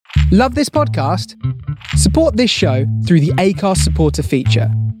Love this podcast? Support this show through the Acast supporter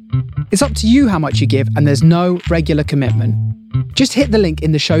feature. It's up to you how much you give, and there's no regular commitment. Just hit the link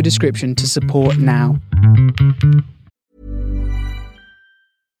in the show description to support now.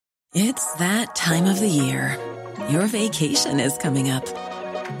 It's that time of the year. Your vacation is coming up.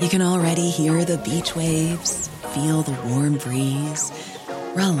 You can already hear the beach waves, feel the warm breeze,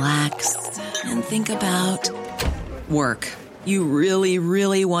 relax, and think about work. You really,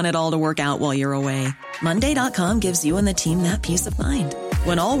 really want it all to work out while you're away. Monday.com gives you and the team that peace of mind.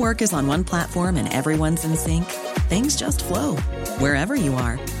 When all work is on one platform and everyone's in sync, things just flow. Wherever you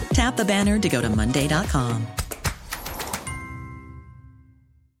are, tap the banner to go to Monday.com.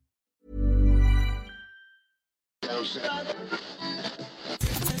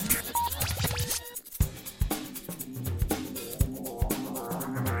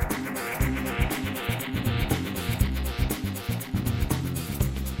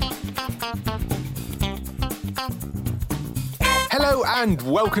 Hello and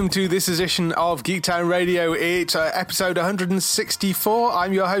welcome to this edition of Geektown Radio. It's episode 164.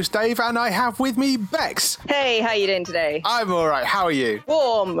 I'm your host Dave, and I have with me Bex. Hey, how you doing today? I'm all right. How are you?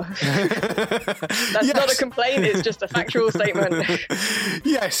 Warm. That's not a complaint, it's just a factual statement.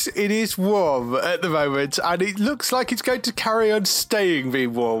 Yes, it is warm at the moment, and it looks like it's going to carry on staying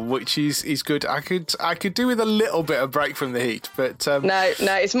being warm, which is good. I could do with a little bit of break from the heat, but No,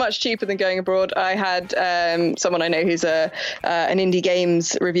 it's much cheaper than going abroad. I had someone I know who's an indie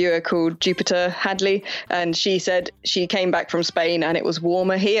games reviewer called Jupiter Hadley, and she said she came back from Spain and it was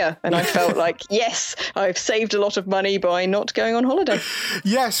warmer here, and I felt like, yes, I've saved a lot of money by not going on holiday.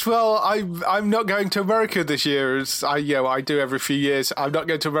 Yes, well, I'm not going to America this year, as I do every few years. I'm not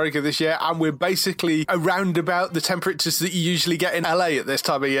going to America this year, and we're basically around about the temperatures that you usually get in LA at this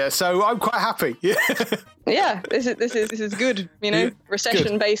time of year, so I'm quite happy. Yeah, this is good. You know,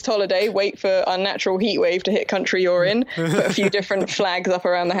 recession-based holiday. Wait for unnatural heat wave to hit country you're in. Put a few different flags up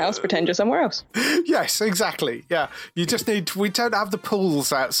around the house. Pretend you're somewhere else. Yes, exactly. Yeah, you just need. We don't have the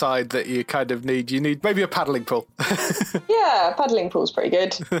pools outside that you kind of need. You need maybe a paddling pool. Yeah, paddling pool's pretty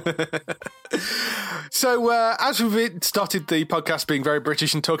good. So, as we've started the podcast being very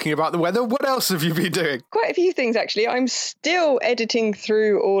British and talking about the weather, what else have you been doing? Quite a few things, actually. I'm still editing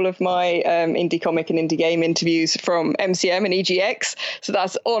through all of my indie comic and indie game interviews from MCM and EGX, so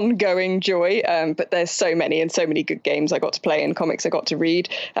that's ongoing joy. But there's so many and so many good games I got to play and comics I got to read.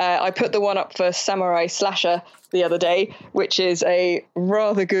 I put the one up for Samurai Slasher the other day, which is a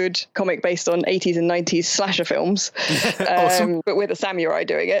rather good comic based on 80s and 90s slasher films, Awesome. but with a samurai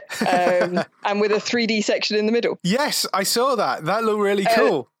doing it, and with a 3D section in the middle. Yes, I saw that. That looked really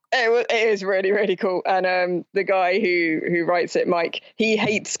cool. It is really, really cool. And the guy who writes it, Mike, he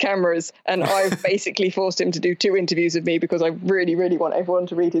hates cameras. And I've basically forced him to do 2 interviews of me because I really, really want everyone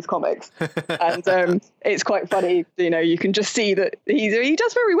to read his comics. And it's quite funny. You know, you can just see that he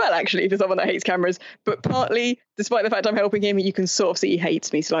does very well, actually, for someone that hates cameras. But partly, despite the fact I'm helping him, you can sort of see he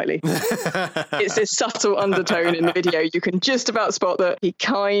hates me slightly. It's this subtle undertone in the video. You can just about spot that he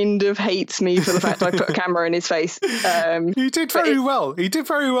kind of hates me for the fact I put a camera in his face. He did very well. He did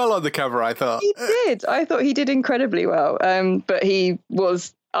very well on the camera, I thought. He did. I thought he did incredibly well. But he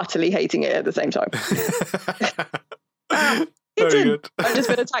was utterly hating it at the same time. Very good. I've just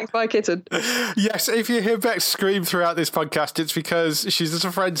been attacked by a kitten. Yes, if you hear Bex scream throughout this podcast, it's because she's at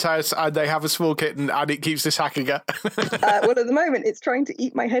a friend's house and they have a small kitten and it keeps attacking her. Well, at the moment, it's trying to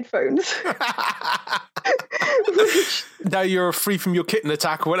eat my headphones. Now you're free from your kitten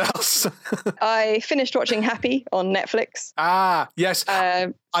attack. What else? I finished watching Happy on Netflix. Ah, yes.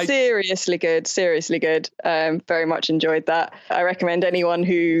 Seriously good. Very much enjoyed that. I recommend anyone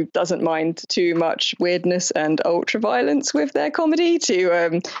who doesn't mind too much weirdness and ultra violence with their comedy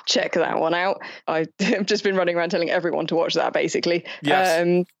to check that one out. I've just been running around telling everyone to watch that, basically,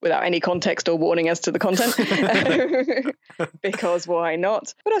 without any context or warning as to the content. Because why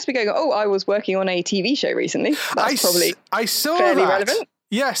not? What else are we going on? Oh, I was working on a TV show recently. That's probably I saw fairly that. relevant.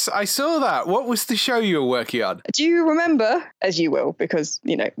 Yes, I saw that. What was the show you were working on? Do you remember, as you will, because,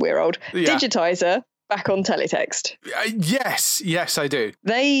 you know, we're old, Digitizer back on teletext? Yes, I do.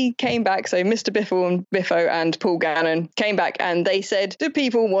 They came back, so Mr. Biffo and Paul Gannon came back and they said, do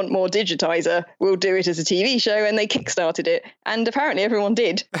people want more Digitizer? We'll do it as a TV show, and they kickstarted it, and apparently everyone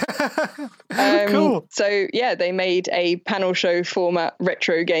did. Cool. So, yeah, they made a panel show format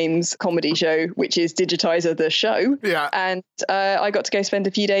retro games comedy show, which is Digitizer the show. Yeah. And I got to go spend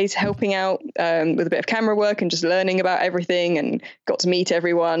a few days helping out with a bit of camera work and just learning about everything, and got to meet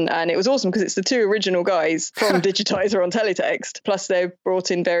everyone, and it was awesome because it's the 2 original original guys from Digitizer on Teletext. Plus they've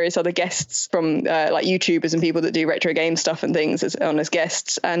brought in various other guests from like YouTubers and people that do retro game stuff and things as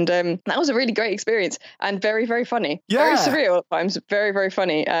guests. And that was a really great experience and very, very funny. Very surreal at times, very, very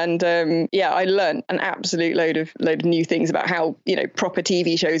funny. And I learned an absolute load of new things about how, proper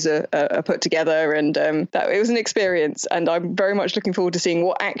TV shows are put together. And that it was an experience. And I'm very much looking forward to seeing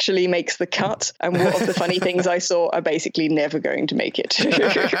what actually makes the cut and what of the funny things I saw are basically never going to make it.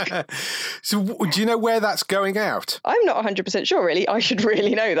 So do you know where that's going out? I'm not 100% sure, really. I should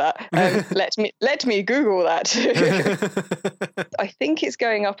really know that. Let me Google that. I think it's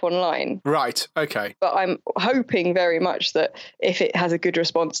going up online. Right. Okay. But I'm hoping very much that if it has a good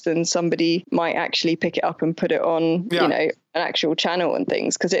response, then somebody might actually pick it up and put it on, an actual channel and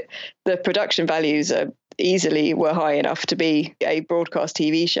things, because the production values were high enough to be a broadcast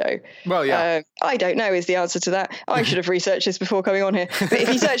TV show. Well, yeah. I don't know is the answer to that. I should have researched this before coming on here. But if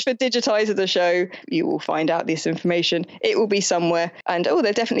you search for Digitizer the show, you will find out this information. It will be somewhere. And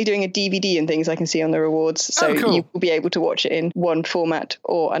they're definitely doing a DVD and things I can see on the rewards. So cool. You will be able to watch it in one format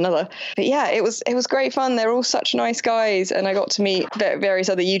or another. But yeah, it was great fun. They're all such nice guys. And I got to meet various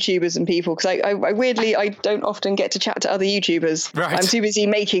other YouTubers and people because I weirdly, I don't often get to chat to other YouTubers. Right. I'm too busy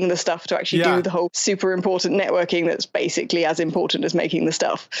making the stuff to actually do the whole super important networking that's basically as important as making the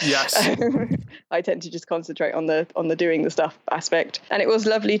stuff. Yes. I tend to just concentrate on the doing the stuff aspect. And it was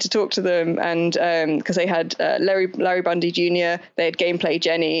lovely to talk to them, and because they had Larry Bundy Jr., they had Gameplay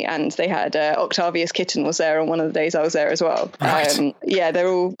Jenny, and they had Octavius Kitten was there on one of the days I was there as well. Right. They're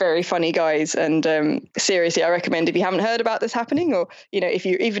all very funny guys, and seriously, I recommend if you haven't heard about this happening, or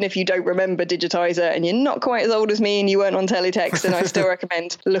if you don't remember Digitizer and you're not quite as old as me and you weren't on Teletext, then I still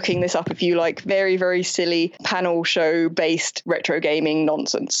recommend looking this up if you like very, very silly panel show based retro gaming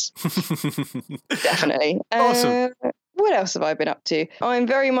nonsense. Definitely. Awesome. What else have I been up to? I'm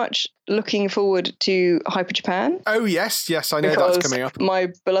very much looking forward to Hyper Japan. Oh, yes, I know that's coming up. My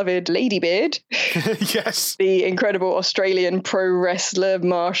beloved Ladybeard, yes, the incredible Australian pro wrestler,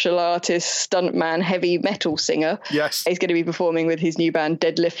 martial artist, stuntman, heavy metal singer. Yes. He's going to be performing with his new band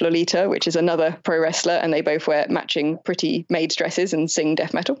Deadlift Lolita, which is another pro wrestler, and they both wear matching pretty maids dresses and sing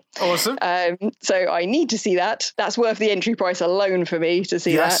death metal. Awesome. So I need to see that. That's worth the entry price alone for me to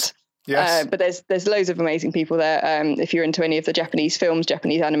see that. Yes. But there's loads of amazing people there. If you're into any of the Japanese films,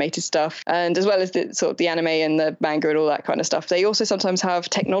 Japanese animated stuff, and as well as the sort of the anime and the manga and all that kind of stuff, they also sometimes have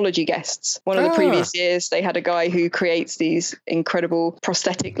technology guests. One of the previous years, they had a guy who creates these incredible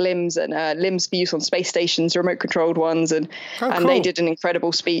prosthetic limbs and limbs for use on space stations, remote controlled ones, and cool. They did an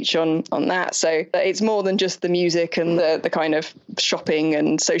incredible speech on that. So it's more than just the music and the kind of shopping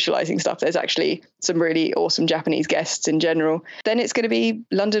and socializing stuff. There's actually some really awesome Japanese guests in general. Then it's going to be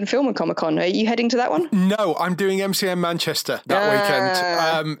London Film and Comic-Con. Are you heading to that one? No, I'm doing MCM Manchester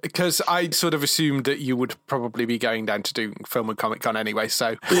that weekend because I sort of assumed that you would probably be going down to do Film and Comic-Con anyway.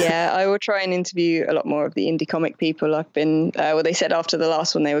 So yeah, I will try and interview a lot more of the indie comic people. I've been, they said after the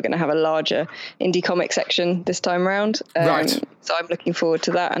last one they were going to have a larger indie comic section this time around. Right. So I'm looking forward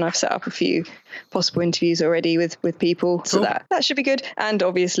to that, and I've set up a few possible interviews already with people. Cool. So that should be good. And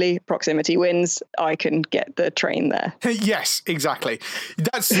obviously proximity wins. I can get the train there. Yes, exactly.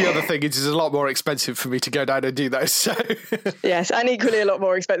 That's the other thing. It is a lot more expensive for me to go down and do those. So. Yes, and equally a lot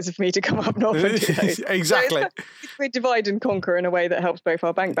more expensive for me to come up north and do those. Exactly. So we divide and conquer in a way that helps both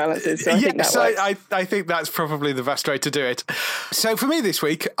our bank balances. So I think that works. I think that's probably the best way to do it. So for me this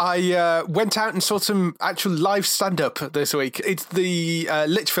week, I went out and saw some actual live stand-up this week. It's the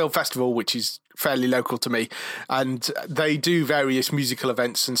Lichfield Festival, which is fairly local to me, and they do various musical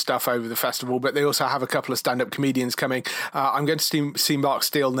events and stuff over the festival, but they also have a couple of stand-up comedians coming. I'm going to see Mark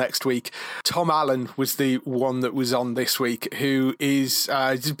Steele next week. Tom Allen was the one that was on this week, who is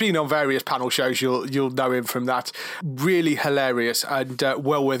he's been on various panel shows. You'll know him from that. Really hilarious and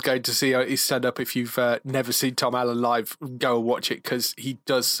well worth going to see his stand-up. If you've never seen Tom Allen live, go and watch it because he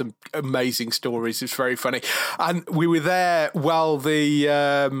does some amazing stories. It's very funny. And we were there while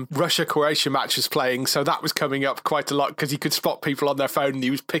the Russia-Croatia match was playing, so that was coming up quite a lot because he could spot people on their phone and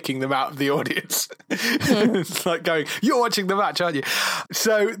he was picking them out of the audience. It's like going, you're watching the match, aren't you?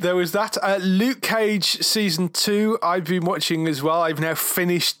 So there was that. Luke Cage season 2 I've been watching as well. I've now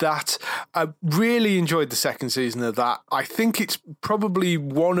finished that. I really enjoyed the second season of that. I think it's probably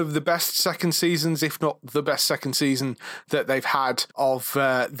one of the best second seasons, if not the best second season that they've had of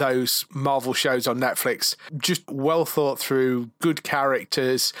those Marvel shows on Netflix. Just well thought through, good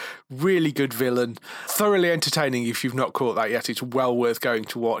characters, really good villain, thoroughly entertaining. If you've not caught that yet, it's well worth going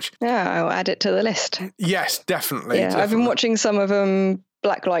to watch. Yeah, I'll add it to the list. Yes, definitely. Yeah, definitely. I've been watching some of them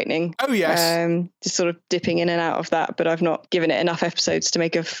Black Lightning. Oh, yes. Just sort of dipping in and out of that, but I've not given it enough episodes to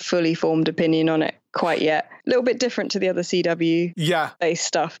make a fully formed opinion on it quite yet. A little bit different to the other CW-based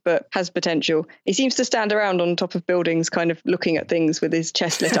stuff, but has potential. He seems to stand around on top of buildings kind of looking at things with his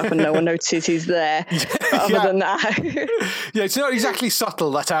chest lit up and no one notices he's there. But other than that... Yeah, it's not exactly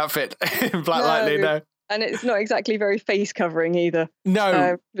subtle, that outfit in Black Lightning, no. And it's not exactly very face covering either.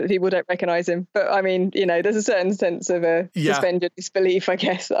 No. People don't recognise him. But I mean, there's a certain sense of suspend your disbelief, I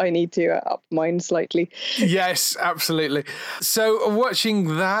guess. I need to up mine slightly. Yes, absolutely. So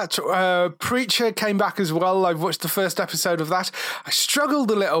watching that, Preacher came back as well. I've watched the first episode of that. I struggled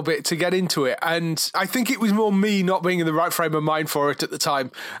a little bit to get into it. And I think it was more me not being in the right frame of mind for it at the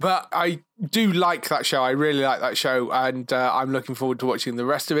time. But I do like that show. I really like that show, and I'm looking forward to watching the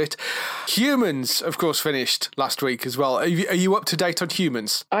rest of it. Humans, of course, finished last week as well. Are you up to date on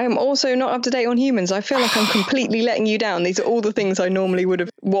Humans? I am also not up to date on Humans. I feel like I'm completely letting you down. These are all the things I normally would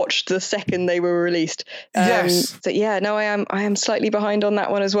have watched the second they were released. Yes. So yeah, no, I am slightly behind on that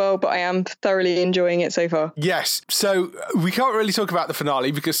one as well, but I am thoroughly enjoying it so far. Yes. So we can't really talk about the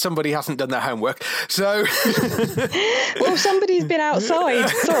finale because somebody hasn't done their homework. So well, somebody's been outside.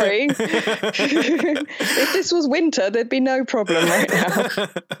 Sorry. If this was winter, there'd be no problem right now.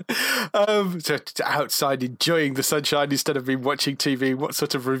 So outside enjoying the sunshine instead of being watching TV. What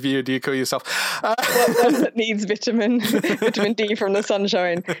sort of reviewer do you call yourself? One that needs vitamin D from the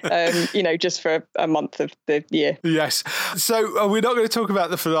sunshine, just for a month of the year. Yes. So we're not going to talk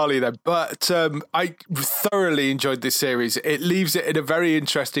about the finale then, but I thoroughly enjoyed this series. It leaves it in a very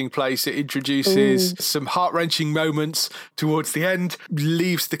interesting place. It introduces some heart-wrenching moments towards the end,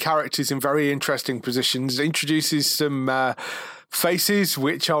 leaves the characters in very interesting positions, introduces some faces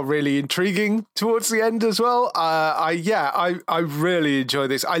which are really intriguing towards the end as well. I really enjoy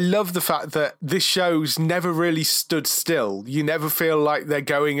this. I love the fact that this show's never really stood still. You never feel like they're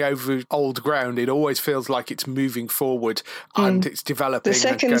going over old ground. It always feels like it's moving forward and it's developing. The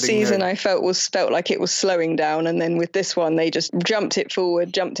second season I felt like it was slowing down, and then with this one they just jumped it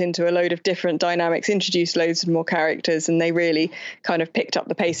forward, jumped into a load of different dynamics, introduced loads of more characters, and they really kind of picked up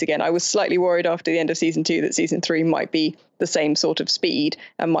the pace again. I was slightly worried after the end of season 2 that season 3 might be the same sort of speed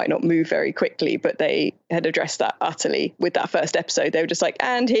and might not move very quickly, but they had addressed that utterly with that first episode. They were just like,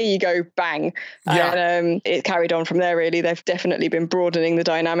 and here you go, bang. Yeah. And it carried on from there, really. They've definitely been broadening the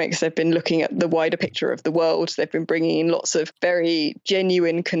dynamics. They've been looking at the wider picture of the world. They've been bringing in lots of very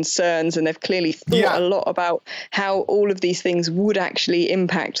genuine concerns, and they've clearly thought a lot about how all of these things would actually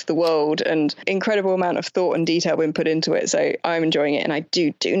impact the world, and incredible amount of thought and detail been put into it. So I'm enjoying it, and I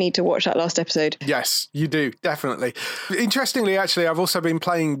do need to watch that last episode. Yes, you do, definitely. Interestingly, actually, I've also been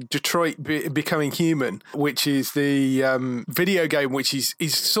playing Detroit Becoming Human, which is the video game which is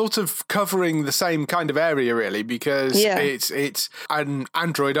sort of covering the same kind of area, really, because it's an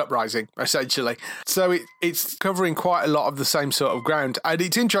Android uprising, essentially. So it's covering quite a lot of the same sort of ground. And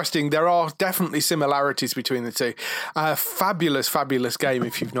it's interesting, there are definitely similarities between the two. Fabulous, fabulous game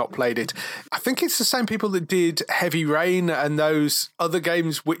if you've not played it. I think it's the same people that did Heavy Rain and those other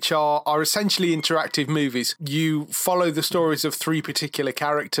games which are essentially interactive movies. You follow the stories of 3 particular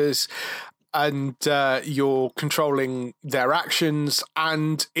characters and you're controlling their actions,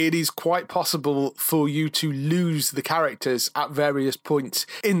 and it is quite possible for you to lose the characters at various points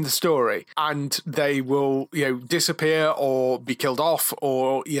in the story, and they will disappear or be killed off,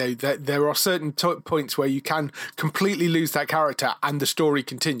 or there are certain points where you can completely lose that character and the story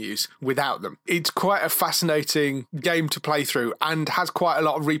continues without them. It's quite a fascinating game to play through and has quite a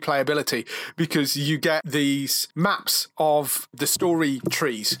lot of replayability because you get these maps of the story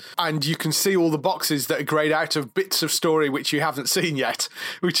trees and you can see all the boxes that are grayed out of bits of story which you haven't seen yet,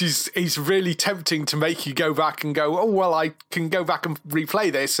 which is really tempting to make you go back and go, oh, well, I can go back and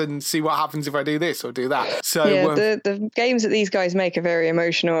replay this and see what happens if I do this or do that. So the games that these guys make are very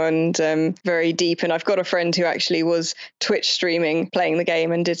emotional and very deep. And I've got a friend who actually was Twitch streaming, playing the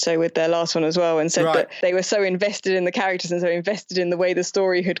game, and did so with their last one as well, and said that they were so invested in the characters and so invested in the way the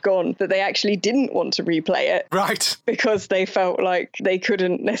story had gone that they actually didn't want to replay it. Right. Because they felt like they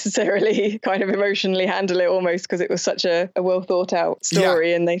couldn't necessarily kind of emotionally handle it, almost because it was such a well thought out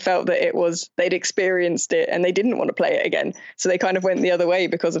story, and they felt that they'd experienced it and they didn't want to play it again, so they kind of went the other way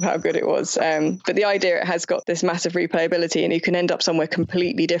because of how good it was. But the idea it has got this massive replayability and you can end up somewhere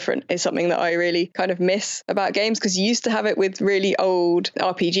completely different is something that I really kind of miss about games, because you used to have it with really old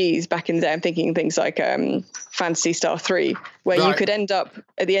RPGs back in the day. I'm thinking things like Phantasy Star 3, where you could end up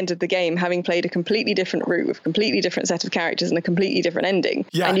at the end of the game having played a completely different route with a completely different set of characters and a completely different ending,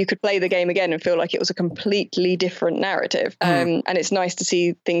 and you could play the game game again and feel like it was a completely different narrative. And it's nice to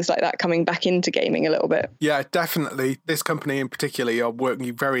see things like that coming back into gaming a little bit. Yeah, definitely. This company in particular are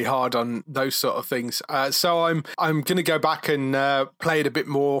working very hard on those sort of things. So I'm going to go back and play it a bit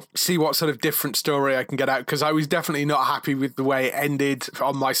more, see what sort of different story I can get out, because I was definitely not happy with the way it ended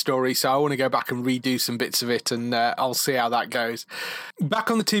on my story. So I want to go back and redo some bits of it, and I'll see how that goes. Back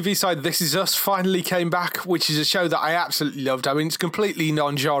on the TV side, This Is Us finally came back, which is a show that I absolutely loved. I mean, it's completely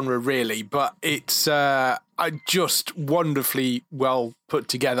non-genre, really, but it's just wonderfully well put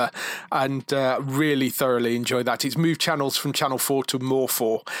together, and really thoroughly enjoyed that. It's moved channels from Channel 4 to More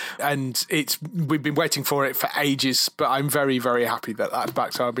 4, and we've been waiting for it for ages, but I'm very, very happy that that's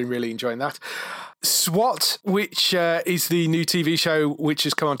back, so I've been really enjoying that. SWAT, which is the new TV show which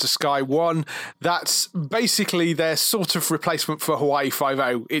has come onto Sky One. That's basically their sort of replacement for Hawaii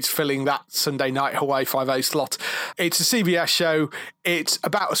Five-0. It's filling that Sunday night Hawaii Five-0 slot. It's a CBS show. It's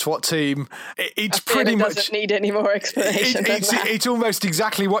about a SWAT team. It's pretty much... It doesn't need any more explanation than that. It's almost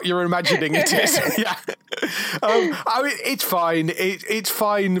exactly what you're imagining it is. Yeah. I mean, it's fine. It's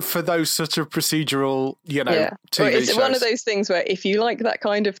fine for those sort of procedural, TV it's shows. One of those things where if you like that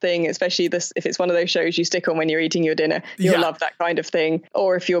kind of thing, especially if it's one of those shows you stick on when you're eating your dinner, you'll love that kind of thing.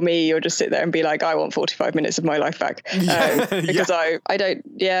 Or if you're me, you'll just sit there and be like, I want 45 minutes of my life back. Because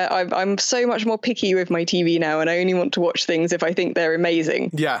I'm so much more picky with my TV now, and I only want to watch things if I think they're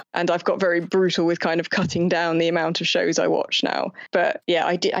amazing. Yeah. And I've got very brutal with kind of cutting down the amount of shows I watch now. But yeah,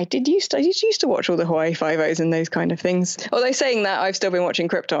 I did used to watch all the Hawaii Five-0s and those kind of things. Although saying that, I've still been watching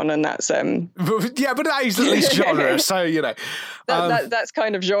Krypton, and that's yeah, but that is at least genre, so that's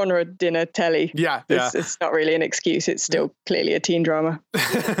kind of genre dinner telly. It's not really an excuse. It's still clearly a teen drama.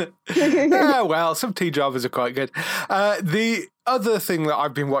 Yeah, well, some teen dramas are quite good. The other thing that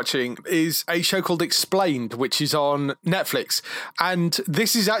I've been watching is a show called Explained, which is on Netflix. And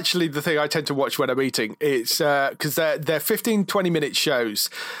this is actually the thing I tend to watch when I'm eating. It's because they're 15-20 minute shows.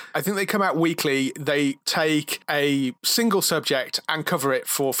 I think they come out weekly. They take a single subject and cover it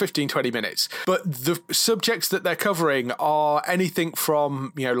for 15-20 minutes. But the subjects that they're covering are anything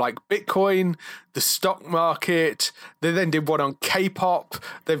from, like Bitcoin, the stock market. They then did one on K-pop.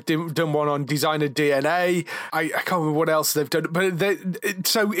 They've done one on designer DNA. I can't remember what else they've done. But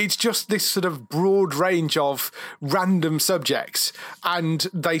so it's just this sort of broad range of random subjects, and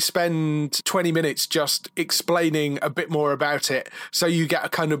they spend 20 minutes just explaining a bit more about it, so you get a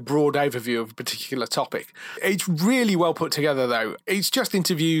kind of broad overview of a particular topic. It's really well put together, though. It's just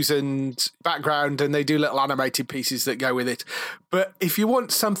interviews and background, and they do little animated pieces that go with it. But if you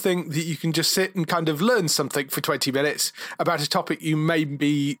want something that you can just sit and kind of learn something for 20 minutes about a topic you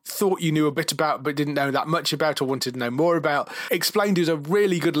maybe thought you knew a bit about but didn't know that much about or wanted to know more about, Explained is a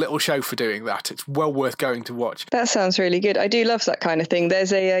really good little show for doing that. It's well worth going to watch. That sounds really good. I do love that kind of thing.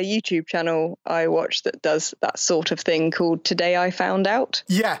 There's a YouTube channel I watch that does that sort of thing called Today I Found Out.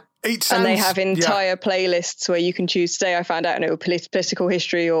 Yeah. And they have entire playlists where you can choose. Today I found out, and it will political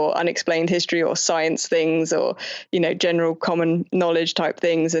history or unexplained history or science things or, general common knowledge type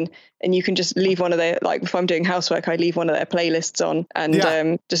things. And you can just leave one of their, like if I'm doing housework, I leave one of their playlists on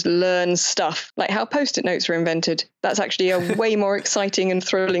and just learn stuff, like how Post-it notes were invented. That's actually a way more exciting and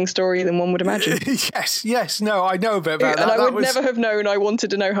thrilling story than one would imagine. Yes. No, I know a bit about that. And I would never have known I wanted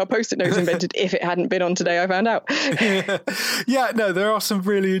to know how Post-it notes invented if it hadn't been on Today I Found Out. No, there are some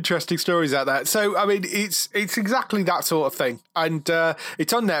really interesting stories out there. So, I mean, it's exactly that sort of thing. And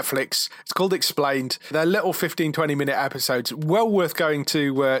it's on Netflix. It's called Explained. They're little 15-20 minute episodes. Well worth going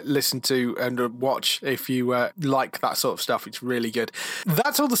to listen to and watch if you like that sort of stuff. It's really good.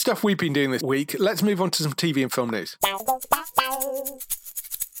 That's all the stuff we've been doing this week. Let's move on to some TV and film news.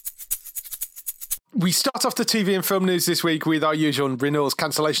 We start off the TV and film news this week with our usual renewals,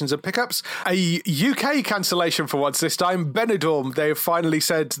 cancellations and pickups. A UK cancellation for once this time. Benidorm, they have finally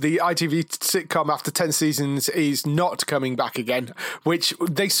said the ITV sitcom after 10 seasons is not coming back again, which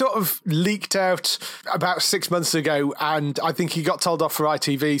they sort of leaked out about 6 months ago, and I think he got told off for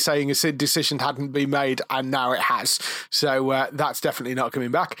ITV saying a decision hadn't been made, and now it has. So that's definitely not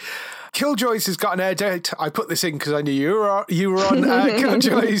coming back. Killjoys has got an air date. I put this in because I knew you were on.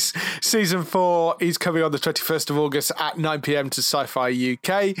 Killjoys season 4 is coming on the 21st of August at 9 p.m. to Sci-Fi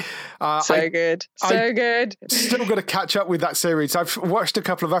UK. Good. Still got to catch up with that series. I've watched a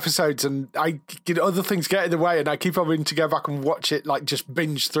couple of episodes and other things get in the way, and I keep on wanting to go back and watch it, like just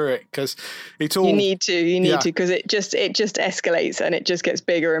binge through it, because it's all... You need to, because it just escalates and it just gets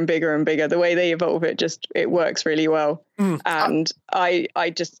bigger and bigger and bigger. The way they evolve it works really well. And I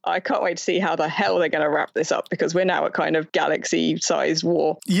can't wait to see how the hell they're going to wrap this up, because we're now at kind of galaxy-sized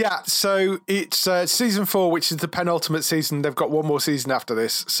war. Yeah, so it's season 4, which is the penultimate season. They've got one more season after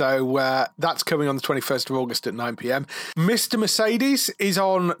this. So that's coming on the 21st of August at 9 p.m. Mr. Mercedes is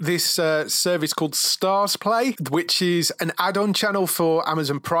on this service called Stars Play, which is an add-on channel for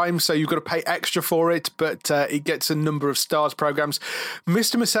Amazon Prime. So you've got to pay extra for it, but it gets a number of Stars programs.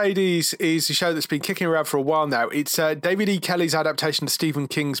 Mr. Mercedes is a show that's been kicking around for a while now. It's David E. Kelly's adaptation of Stephen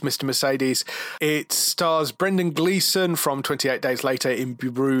King's Mr. Mercedes. It stars Brendan Gleeson from 28 Days Later in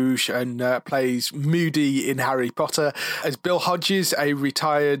Bruges and plays Moody in Harry Potter, as Bill Hodges, a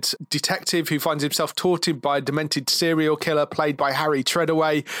retired detective who finds himself taunted by a demented serial killer played by Harry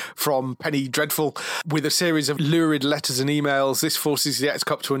Treadaway from Penny Dreadful. With a series of lurid letters and emails, this forces the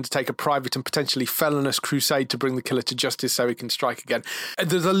ex-cop to undertake a private and potentially felonious crusade to bring the killer to justice so he can strike again. And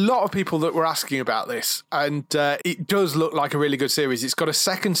there's a lot of people that were asking about this, and it does look like a really good series. It's got a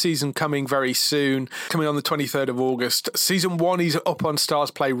second season coming very soon, coming on the 23rd of August. Season 1 is up on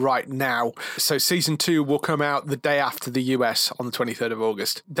Stars Play right now, so season 2 will come out the day after the US on the 23rd of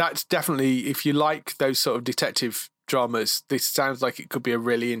August. That's definitely, if you like those sort of detective dramas, this sounds like it could be a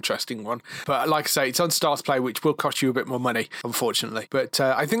really interesting one. But like I say, it's on Stars Play, which will cost you a bit more money, unfortunately. But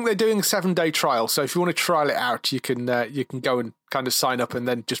I think they're doing a 7-day trial, so if you want to trial it out, you can go and kind of sign up and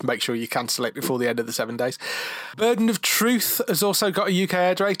then just make sure you cancel it before the end of the 7 days. Burden of Truth has also got a UK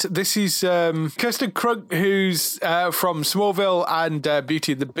air date. This is Kirsten Krug, who's from Smallville and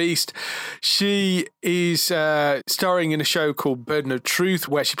Beauty and the Beast. She is starring in a show called Burden of Truth,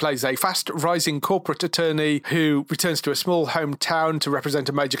 where she plays a fast-rising corporate attorney who returns to a small hometown to represent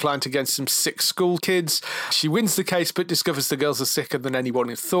a major client against some sick school kids. She wins the case but discovers the girls are sicker than anyone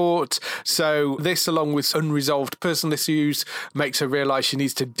had thought. So this, along with unresolved personal issues, makes her realise she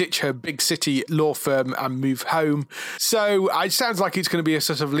needs to ditch her big city law firm and move home. So it sounds like it's going to be a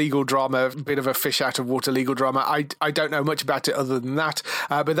sort of legal drama, a bit of a fish out of water legal drama. I don't know much about it other than that,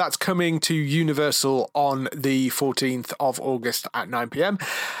 but that's coming to Universal on the 14th of August at 9 p.m.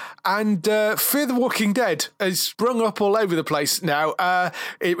 And Fear the Walking Dead has sprung up all over the place now.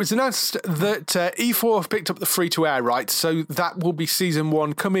 It was announced that E4 have picked up the free-to-air rights, so that will be season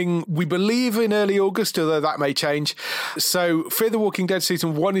 1 coming, we believe, in early August, although that may change. So Fear the Walking Dead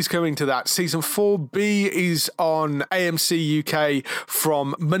season 1 is coming to that. Season 4B is on AMC UK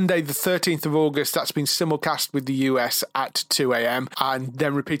from Monday the 13th of August. That's been simulcast with the US at 2 a.m. and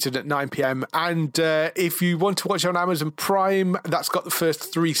then repeated at 9 p.m. And if you want to watch on Amazon Prime, that's got the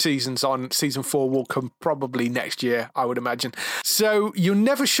first 3 seasons on. Season 4 will come probably next year, I would imagine. So you're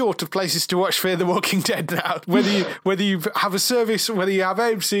never short of places to watch Fear the Walking Dead now. Whether you have a service, whether you have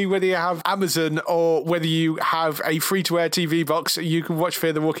AMC, whether you have Amazon, or whether you have a free-to-air TV box, you can watch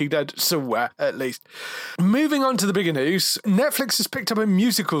Fear the Walking Dead somewhere, at least. Moving on to the bigger news, Netflix has picked up a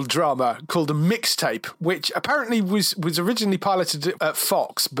musical drama called A Mixtape, which apparently was originally piloted at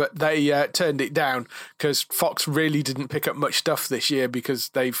Fox, but they turned it down because Fox really didn't pick up much stuff this year because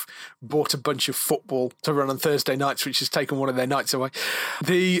they've bought a bunch of football to run on Thursday nights, which has taken one of their nights away.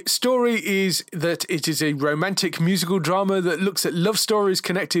 The story is that it is a romantic musical drama that looks at love stories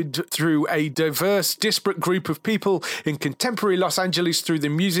connected through a diverse, disparate group of people in contemporary Los Angeles through the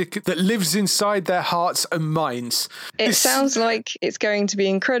music that lives inside their hearts and minds. It sounds like it's going to be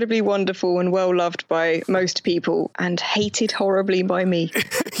incredibly wonderful and well loved by most people and hated horribly by me.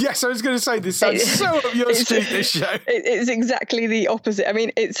 Yes, I was going to say, this sounds so up your street, this show. It's exactly the opposite. I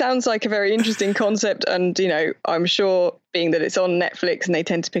mean, it sounds like a very interesting concept, and, you know, I'm sure, being that it's on Netflix and they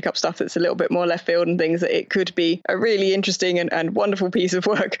tend to pick up stuff that's a little bit more left field and things, that it could be a really interesting and wonderful piece of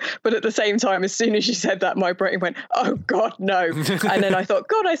work. But at the same time, as soon as you said that, my brain went, oh God, no. And then I thought,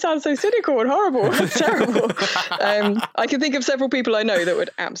 God, I sound so cynical and horrible. That's terrible. I can think of several people I know that would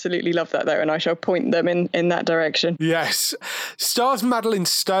absolutely love that, though, and I shall point them in that direction. Yes. Stars Madeline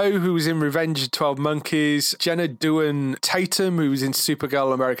Stowe, who was in Revenge of 12 Monkeys, Jenna Dewan Tatum, who was in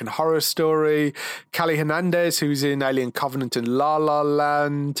Supergirl American Horror Story, Callie Hernandez, who was in Alien Covenant and La La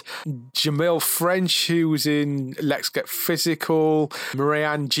Land, Jamil French, who was in Let's Get Physical,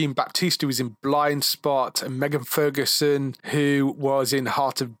 Marianne Jean-Baptiste, who was in Blind Spot, and Megan Ferguson, who was in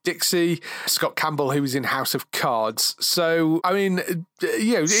Heart of Dixie, Scott Campbell, who was in House of Cards. So, I mean,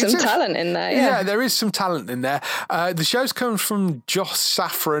 some talent in there. Yeah, there is some talent in there. The show's come from Joss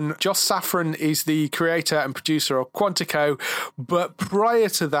Safran. Joss Safran is the creator and producer of Quantico, but prior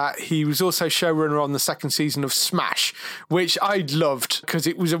to that, he was also showrunner on the second season of Smash, which I loved because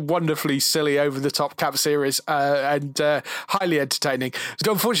it was a wonderfully silly, over-the-top cab series and highly entertaining.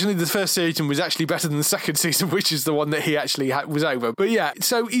 So unfortunately, the first season was actually better than the second season, which is the one that he actually was over. But yeah,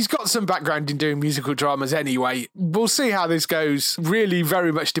 so he's got some background in doing musical dramas anyway. We'll see how this goes. Really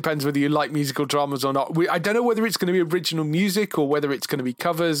very much depends whether you like musical dramas or not. I don't know whether it's going to be original music or whether it's going to be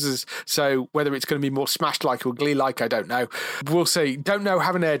covers. So whether it's going to be more Smash-like or Glee-like, I don't know. We'll see. Don't know,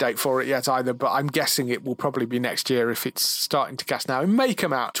 have an air date for it yet either, but I'm guessing it will probably be next year if it's starting to cast now. It may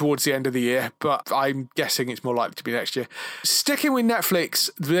come out towards the end of the year, but I'm guessing it's more likely to be next year. Sticking with Netflix,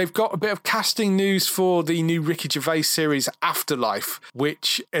 they've got a bit of casting news for the new Ricky Gervais series Afterlife,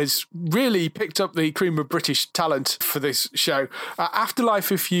 which has really picked up the cream of British talent for this show.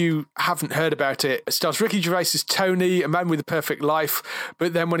 Afterlife, if you haven't heard about it, stars Ricky Gervais as Tony, a man with a perfect life,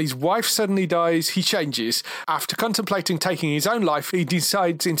 but then when his wife suddenly dies, he changes. After contemplating taking his own life, he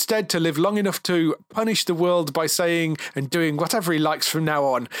decides instead to live long enough to punish the world by saying and doing whatever he likes from now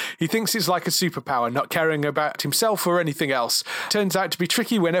on. He thinks it's like a superpower, not caring about himself or anything else. Turns out to be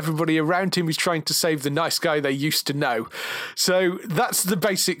tricky when everybody around him is trying to save the nice guy they used to know. So that's the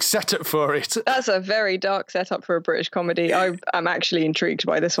basic setup for it. That's a very dark setup for a British comedy. I'm actually intrigued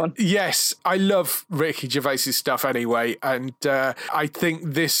by this one. Yes, I love Ricky Gervais's stuff anyway, and I think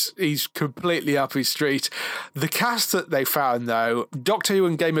this is completely up his street. The cast that they found, though, Doctor Who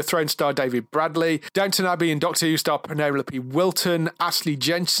and Game of Thrones star David Bradley, Downton Abbey and Doctor Who star Penelope Wilton, Ashley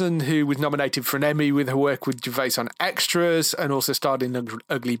Jensen, who was nominated for an Emmy with her work with Gervais on Extras and also starred in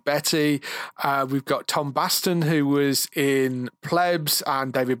Ugly Betty. We've got Tom Baston, who was in Plebs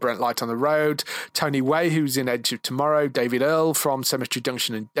and David Brent Light on the Road, Tony Way, who's in Edge of Tomorrow, David Earl from Cemetery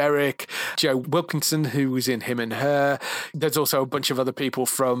Junction and Derek, Joe Wilkinson, who was in Him and Her. There's also a bunch of other people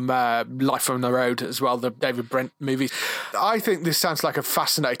from Life on the Road as well, the David Brent movies. I think this sounds like a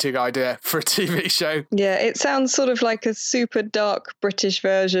fascinating idea for a TV show. Yeah, it sounds sort of like a super dark British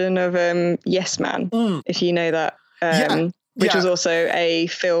version of Yes Man, if you know that. Which was also a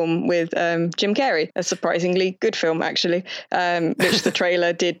film with Jim Carrey, a surprisingly good film, actually, which the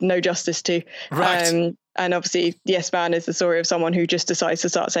trailer did no justice to. Right. And obviously, Yes Man is the story of someone who just decides to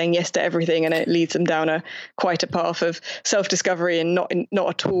start saying yes to everything, and it leads them down quite a path of self-discovery and not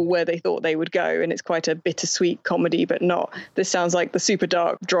at all where they thought they would go. And it's quite a bittersweet comedy, but not. This sounds like the super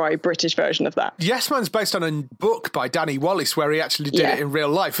dark, dry British version of that. Yes Man's based on a book by Danny Wallace where he actually did it in real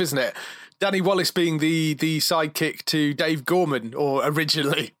life, isn't it? Danny Wallace being the sidekick to Dave Gorman, or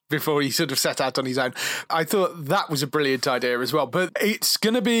originally, before he sort of set out on his own. I thought that was a brilliant idea as well. But it's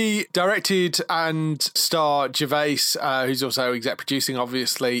going to be directed and star Gervais, who's also exec producing,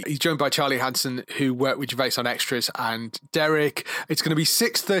 obviously. He's joined by Charlie Hanson, who worked with Gervais on Extras, and Derek. It's going to be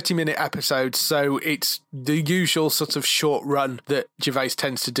 6 30-minute episodes, so it's the usual sort of short run that Gervais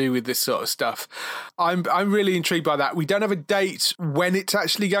tends to do with this sort of stuff. I'm really intrigued by that. We don't have a date when it's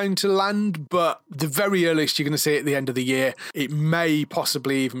actually going to land, but the very earliest you're going to see it at the end of the year. It may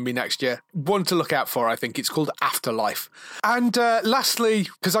possibly even be next year. One to look out for, I think. It's called Afterlife. And lastly,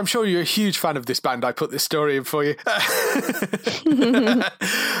 because I'm sure you're a huge fan of this band, I put this story in for you.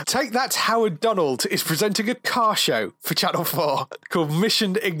 Take That, Howard Donald is presenting a car show for Channel 4 called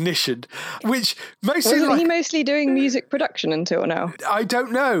Mission Ignition, which Wasn't he mostly doing music production until now? I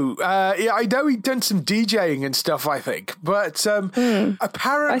don't know. I know he'd done some DJing and stuff, I think, but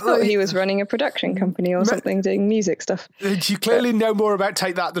apparently... I thought he was running a production company or something, doing music stuff. You clearly know more about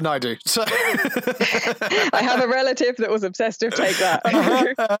Take That than I do. So I have a relative that was obsessed with Take That.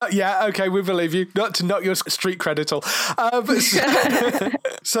 Yeah, okay, we believe you. Not to knock your street credit all.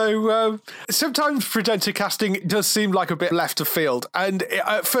 So sometimes presenter casting does seem like a bit left of field, and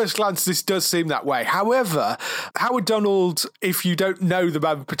at first glance this does seem that way. However, Howard Donald, if you don't know the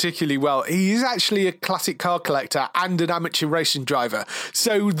man particularly well, he is actually a classic car collector and an amateur racing driver.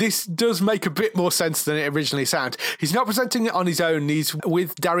 So this does make a bit more sense than it originally sounded. He's not presenting it on his own. He's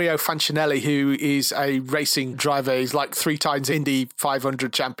with Dario Fancinelli, who is a racing driver. He's like 3 times Indy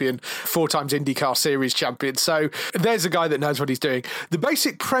 500 champion, 4 times IndyCar Series champion. So there's a guy that knows what he's doing. The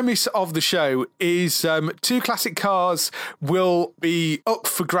basic premise of the show is 2 classic cars will be up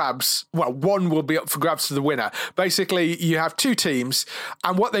for grabs. Well, one will be up for grabs to the winner. Basically, you have 2 teams,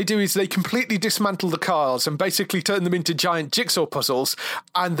 and what they do is they completely dismantle the cars and basically turn them into giant jigsaw puzzles,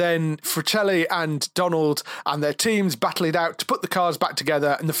 and then Fratelli and Donald and their teams battle it out to put the cars back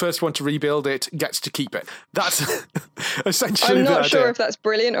together, and the first one to rebuild it gets to keep it. That's essentially I'm the not idea. sure if that's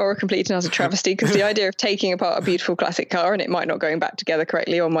brilliant or a complete and utter travesty, because the idea of taking apart a beautiful classic car and it might not going back together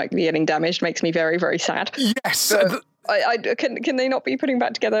correctly or might be getting damaged makes me very, very sad. Yes, Can they not be putting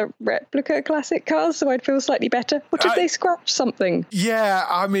back together replica classic cars so I'd feel slightly better? What if they scratch something? Yeah,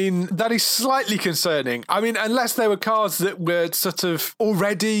 I mean, that is slightly concerning. I mean, unless they were cars that were sort of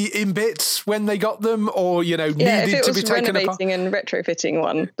already in bits when they got them, or, needed to be taken apart. If it was renovating and retrofitting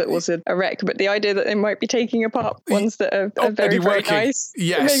one that was a wreck, but the idea that they might be taking apart ones that are very, very nice,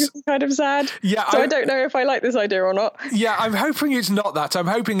 yes, makes me kind of sad. Yeah, so I don't know if I like this idea or not. Yeah, I'm hoping it's not that. I'm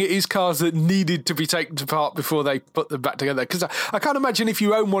hoping it is cars that needed to be taken apart before they put them back together. Because I can't imagine if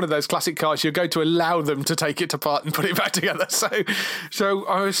you own one of those classic cars, you're going to allow them to take it apart and put it back together. So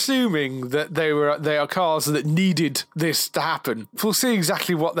I'm assuming that they are cars that needed this to happen. We'll see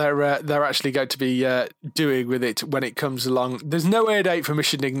exactly what they're actually going to be doing with it when it comes along. There's no air date for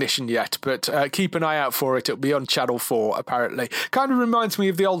Mission Ignition yet, but keep an eye out for it. It'll be on Channel 4, apparently. Kind of reminds me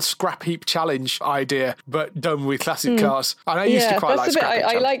of the old Scrap Heap Challenge idea, but done with classic cars. And I used to quite like Scrap Heap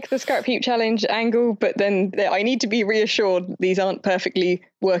Challenge. I like the Scrap Heap Challenge angle, but then I need to be reassured these aren't perfectly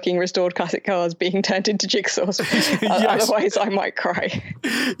working restored classic cars being turned into jigsaws. Otherwise I might cry.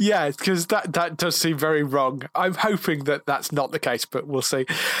 Yeah, because that does seem very wrong. I'm hoping that that's not the case, but we'll see.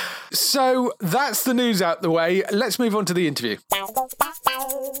 So that's the news out the way. Let's move on to the interview.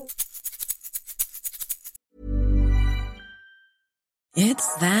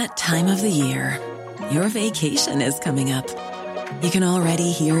 It's that time of the year. Your vacation is coming up. You can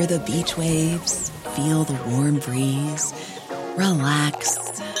already hear the beach waves, feel the warm breeze,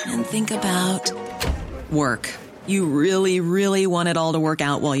 relax, and think about work. You really, really want it all to work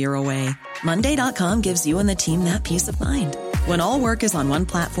out while you're away. Monday.com gives you and the team that peace of mind. When all work is on one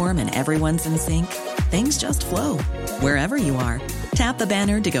platform and everyone's in sync, things just flow. Wherever you are, tap the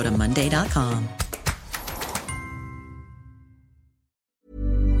banner to go to Monday.com.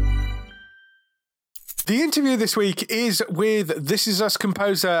 The interview this week is with This Is Us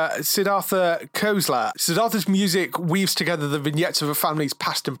composer Siddhartha Khosla. Siddhartha's music weaves together the vignettes of a family's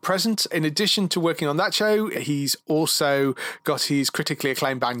past and present. In addition to working on that show, he's also got his critically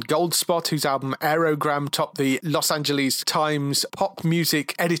acclaimed band Goldspot, whose album Aerogram topped the Los Angeles Times Pop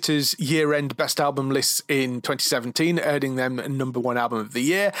Music Editors year-end best album lists in 2017, earning them #1 album of the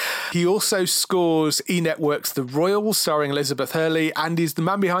year. He also scores E-Network's The Royals, starring Elizabeth Hurley, and is the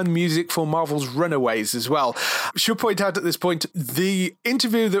man behind the music for Marvel's Runaways as well. I should point out at this point, the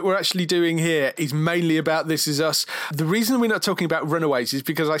interview that we're actually doing here is mainly about This Is Us. The reason we're not talking about Runaways is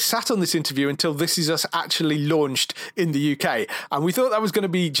because I sat on this interview until This Is Us actually launched in the UK, and we thought that was going to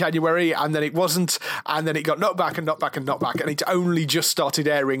be January, and then it wasn't, and then it got knocked back and knocked back and knocked back, and it only just started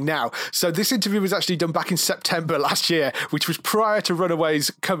airing now. So this interview was actually done back in September last year, which was prior to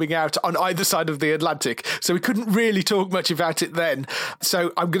Runaways coming out on either side of the Atlantic, so we couldn't really talk much about it then.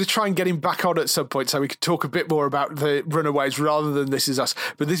 So I'm going to try and get him back on at some point so we could talk a bit more about the Runaways rather than This Is Us,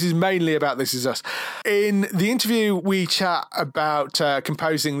 but this is mainly about This Is Us. In the interview, we chat about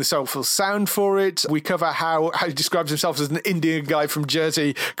composing the soulful sound for it. We cover how he describes himself as an Indian guy from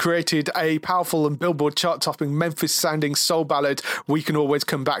Jersey, created a powerful and Billboard chart-topping Memphis-sounding soul ballad, We Can Always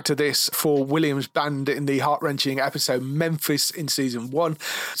Come Back to This, for Williams' band in the heart-wrenching episode Memphis in season 1.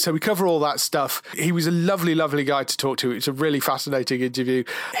 So we cover all that stuff. He was a lovely, lovely guy to talk to. It's a really fascinating interview.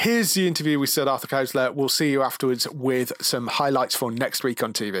 Here's the interview with Siddhartha Khosla. We'll see you afterwards with some highlights for next week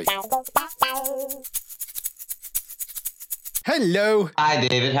on TV. Hello. Hi,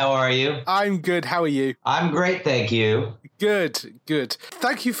 David. How are you? I'm good. How are you? I'm great, thank you. Good.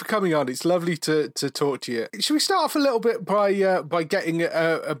 Thank you for coming on. It's lovely to talk to you. Should we start off a little bit by getting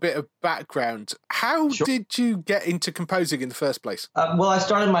a bit of background? How did you get into composing in the first place? Well, I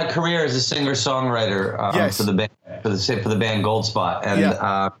started my career as a singer-songwriter for the band Goldspot, and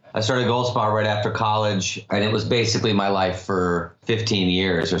I started Goldspot right after college, and it was basically my life for 15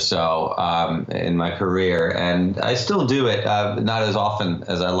 years or so in my career, and I still do it, not as often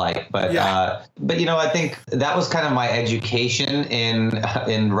as I like, but I think that was kind of my education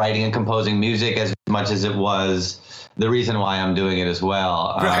in writing and composing music as much as it was the reason why I'm doing it as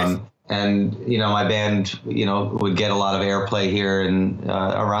well. Right. And, my band, would get a lot of airplay here and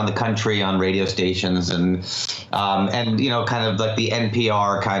around the country on radio stations and kind of like the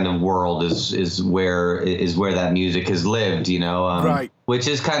NPR kind of world is where that music has lived, right. Which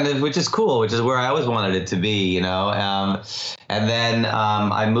is cool, which is where I always wanted it to be, and then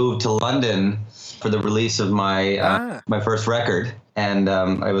I moved to London for the release of my first record. And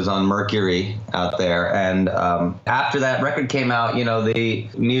I was on Mercury out there. And after that record came out, the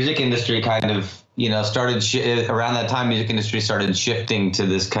music industry kind of, started around that time, music industry started shifting to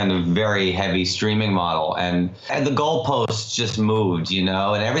this kind of very heavy streaming model. And the goalposts just moved, and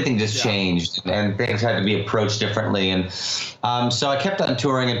everything just changed and things had to be approached differently. And so I kept on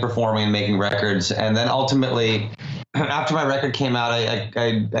touring and performing and making records. And then ultimately after my record came out,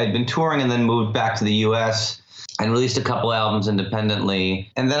 I'd been touring and then moved back to the U.S. and released a couple albums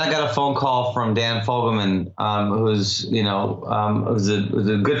independently. And then I got a phone call from Dan Fogelman, who's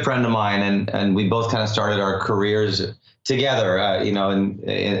a good friend of mine, and we both kind of started our careers together,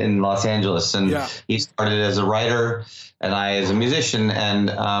 in Los Angeles. And he started as a writer and I as a musician,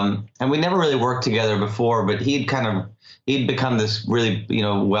 and we never really worked together before, but he'd become this really,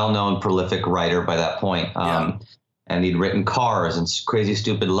 well-known prolific writer by that point. And he'd written Cars and Crazy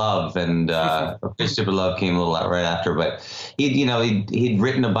Stupid Love, and Crazy Stupid Love came a little right after. But he'd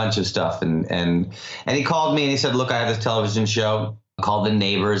written a bunch of stuff, and he called me and he said, "Look, I have this television show called The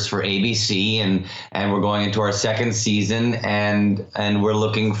Neighbors for ABC, and we're going into our second season, and we're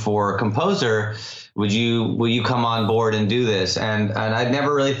looking for a composer. Will you come on board and do this?" And I'd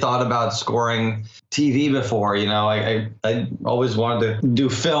never really thought about scoring TV before. I always wanted to do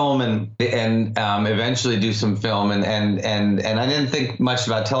film and eventually do some film, and I didn't think much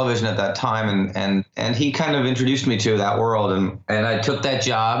about television at that time, and he kind of introduced me to that world, and I took that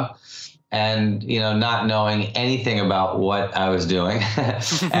job. And, not knowing anything about what I was doing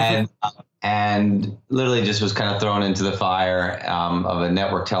and literally just was kind of thrown into the fire of a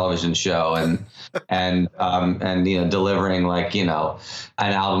network television show and delivering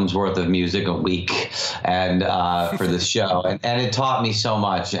an album's worth of music a week and for this show. And it taught me so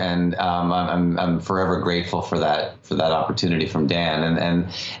much. And I'm forever grateful for that opportunity from Dan.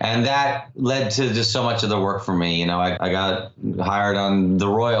 And that led to just so much of the work for me. I got hired on The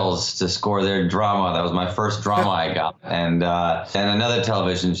Royals to score their drama. That was my first drama I got. And another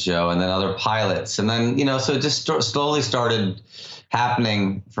television show, and then other pilots. And then, so it just slowly started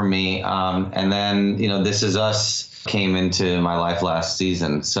happening for me. And then, This Is Us came into my life last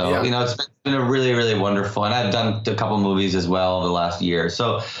season. So, it's been a really, really wonderful. And I've done a couple movies as well over the last year.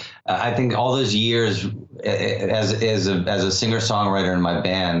 So I think all those years as a singer-songwriter in my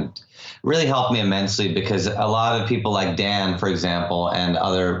band really helped me immensely, because a lot of people like Dan, for example, and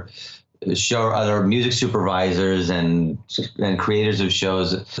other music supervisors and creators of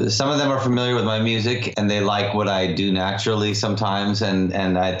shows, some of them are familiar with my music and they like what I do naturally sometimes,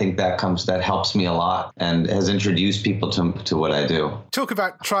 and I think that helps me a lot and has introduced people to what I do. Talk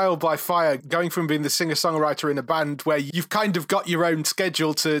about trial by fire, going from being the singer-songwriter in a band where you've kind of got your own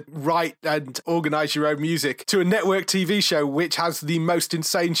schedule to write and organize your own music, to a network TV show which has the most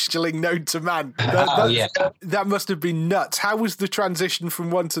insane scheduling known to man. That must have been nuts. How was the transition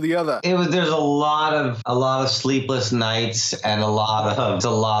from one to the other? There's a lot of sleepless nights and a lot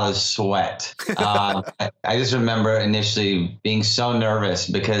of sweat. I just remember initially being so nervous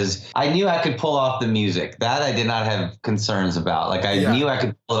because I knew I could pull off the music. That I did not have concerns about. I knew I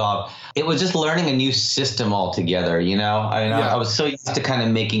could pull it off. It was just learning a new system altogether, I was so used to kind of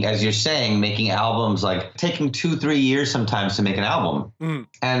making, as you're saying, making albums, taking 2-3 years sometimes to make an album.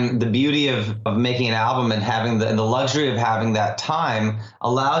 And the beauty of making an album and having the luxury of having that time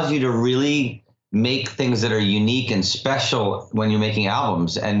allows you to really make things that are unique and special when you're making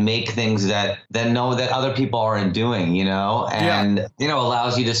albums, and make things that know that other people aren't doing, and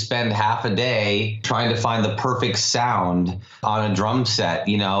allows you to spend half a day trying to find the perfect sound on a drum set,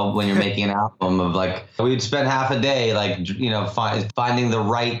 when you're making an album of we'd spend half a day finding the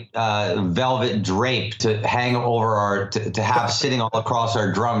right velvet drape to hang over to have sitting all across our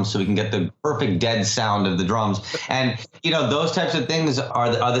drums so we can get the perfect dead sound of the drums. And those types of things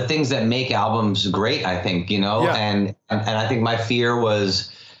are the things that make albums great, I think, and I think my fear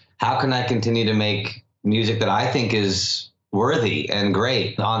was, how can I continue to make music that I think is worthy and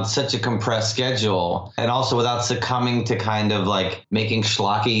great on such a compressed schedule, and also without succumbing to kind of making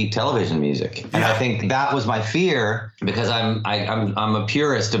schlocky television music. And I think that was my fear, because I'm a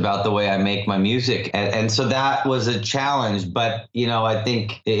purist about the way I make my music, and so that was a challenge. But I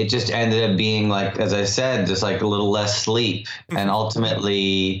think it just ended up being, as I said, just a little less sleep, and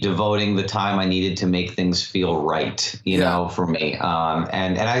ultimately devoting the time I needed to make things feel right, for me.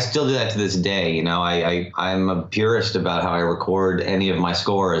 And I still do that to this day. I'm a purist about how I record any of my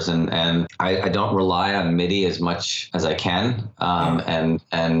scores, and I don't rely on MIDI as much as I can,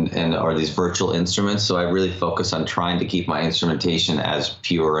 or these virtual instruments. So I really focus on trying to keep my instrumentation as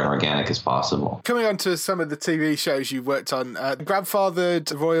pure and organic as possible. Coming on to some of the TV shows you've worked on,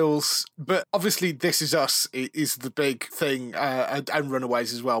 Grandfathered, Royals, but obviously This Is Us is the big thing, and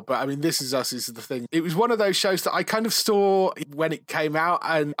Runaways as well. But I mean, This Is Us is the thing. It was one of those shows that I kind of saw when it came out,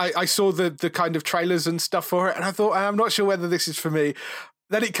 and I saw the kind of trailers and stuff for it, and I thought, I'm not sure whether this is for me.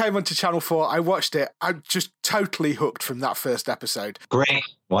 Then it came onto Channel 4. I watched it. I'm just totally hooked from that first episode. Great.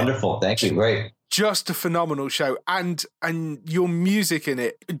 Wonderful. Thank you. Great. just a phenomenal show, and your music in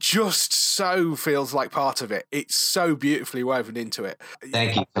it just so feels like part of it. It's so beautifully woven into it.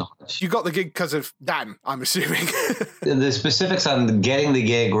 Thank you so much. You got the gig because of Dan, I'm assuming. The specifics on getting the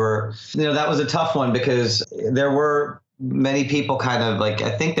gig were, that was a tough one because there were many people kind of like,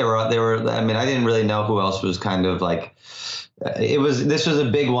 I think they were, I mean, I didn't really know who else was kind of like, this was a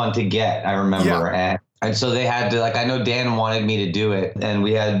big one to get, I remember. Yeah. And so they had to, like, I know Dan wanted me to do it, and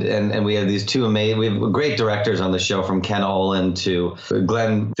we had these two we have great directors on the show, from Ken Olin to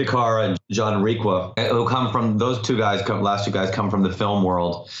Glenn Ficarra, John Requa, who come from, last two guys come from the film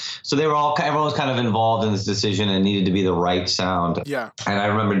world. So everyone was kind of involved in this decision, and it needed to be the right sound. Yeah. And I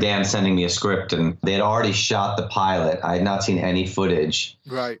remember Dan sending me a script, and they had already shot the pilot. I had not seen any footage.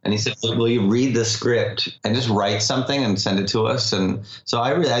 Right. And he said, will you read the script and just write something and send it to us? And so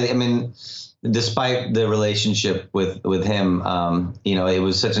I mean, despite the relationship with him, it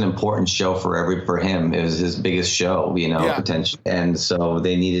was such an important show for him. It was his biggest show, potentially. And so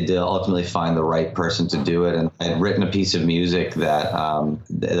they needed to ultimately find the right person to do it. And I had written a piece of music that,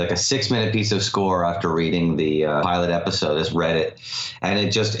 like a 6-minute piece of score after reading the pilot episode, just read it. And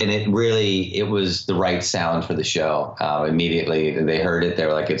it was the right sound for the show. Immediately they heard it. They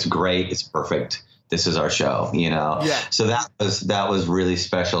were like, it's great. It's perfect. This is our show, Yeah. So that was really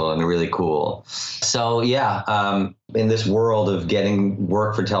special and really cool. So in this world of getting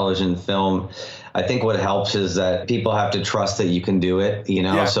work for television and film, I think what helps is that people have to trust that you can do it,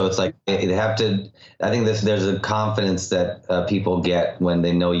 Yeah. So it's like I think there's a confidence that people get when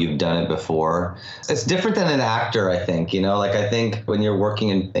they know you've done it before. It's different than an actor, I think, like I think when you're working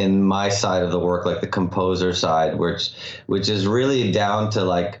in my side of the work, like the composer side, which is really down to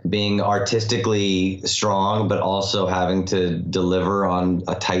like being artistically strong, but also having to deliver on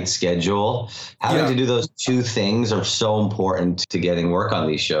a tight schedule. Having to do those two things are so important to getting work on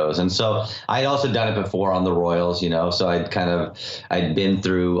these shows. And so I'd also done it before on the Royals, so I'd been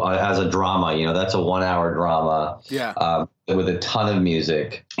through as a drama, that's a 1-hour drama. Yeah. With a ton of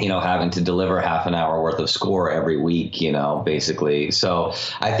music, having to deliver half an hour worth of score every week, basically. So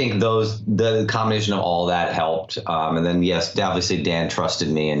I think the combination of all that helped. And then, yes, obviously Dan trusted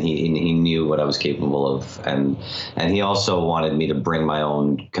me, and he knew what I was capable of. And he also wanted me to bring my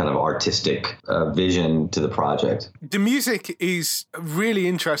own kind of artistic vision to the project. The music is really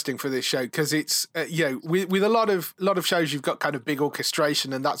interesting for this show because it's, with a lot of shows, you've got kind of big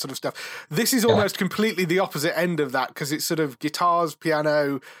orchestration and that sort of stuff. This is almost completely the opposite end of that because it's sort of guitars,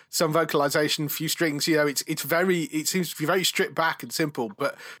 piano, some vocalization, few strings. It seems to be very stripped back and simple,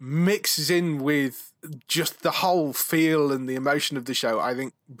 but mixes in with just the whole feel and the emotion of the show. I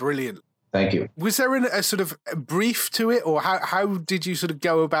think brilliant. Thank you. Was there a sort of brief to it, or how did you sort of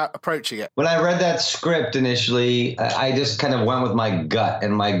go about approaching it? When I read that script initially, I just kind of went with my gut,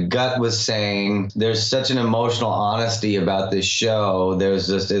 and my gut was saying there's such an emotional honesty about this show.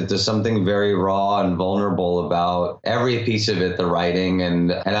 There's something very raw and vulnerable about every piece of it, the writing,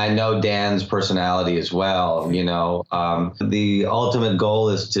 and I know Dan's personality as well. The ultimate goal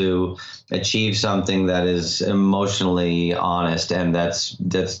is to achieve something that is emotionally honest and that's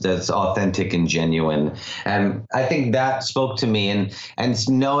authentic and genuine. And I think that spoke to me, and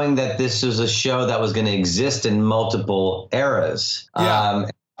knowing that this was a show that was going to exist in multiple eras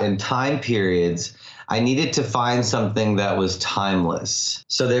and time periods, I needed to find something that was timeless.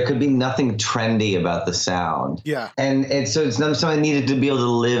 So there could be nothing trendy about the sound. Yeah. And so it's not something I needed to be able to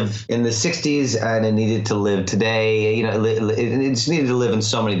live in the 60s, and it needed to live today. It just needed to live in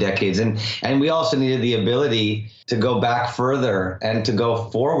so many decades. And we also needed the ability to go back further and to go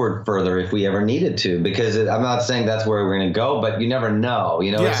forward further if we ever needed to, because I'm not saying that's where we're going to go, but you never know.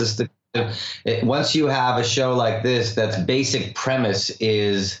 It's just once you have a show like this, that's basic premise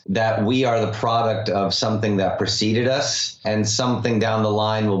is that we are the product of something that preceded us, and something down the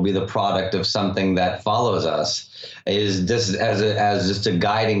line will be the product of something that follows us. Is this as just a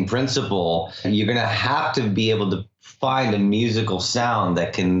guiding principle? You're going to have to be able to find a musical sound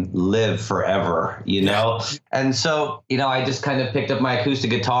that can live forever, And so, I just kind of picked up my acoustic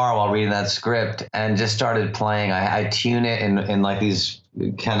guitar while reading that script and just started playing. I tune it in like these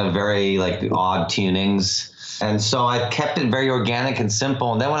kind of very like odd tunings. And so I kept it very organic and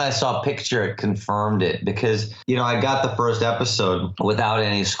simple. And then when I saw a picture, it confirmed it, because, I got the first episode without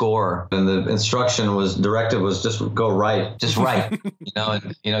any score. And the directive was just go write, just write,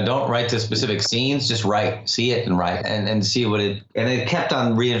 don't write to specific scenes, just write, see it and write and see what and it kept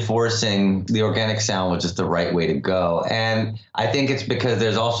on reinforcing the organic sound was just the right right way to go. And I think it's because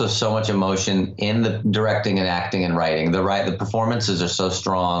there's also so much emotion in the directing and acting and writing. The performances are so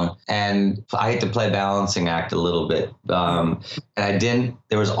strong, and I had to play balancing act a little bit. And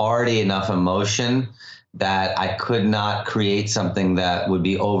there was already enough emotion that I could not create something that would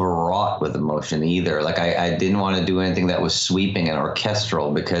be overwrought with emotion either. Like I didn't want to do anything that was sweeping and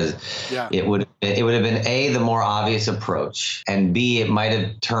orchestral, because it would have been A, the more obvious approach, and B, it might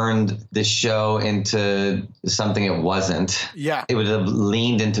have turned the show into something it wasn't. Yeah. It would have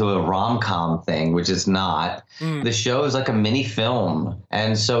leaned into a rom-com thing, which it's not. The show is like a mini film,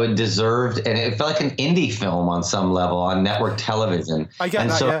 and so it deserved, and it felt like an indie film on some level on network television. I get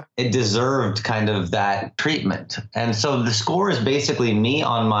that, yeah. It deserved kind of that treatment. And so the score is basically me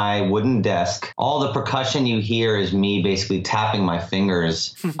on my wooden desk. All the percussion you hear is me basically tapping my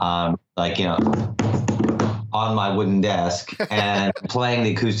fingers, on my wooden desk and playing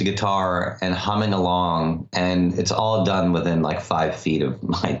the acoustic guitar and humming along. And it's all done within like 5 feet of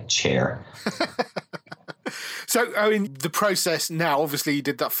my chair. So, I mean, the process now, obviously you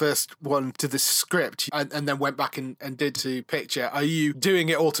did that first one to the script and then went back and did to picture. Are you doing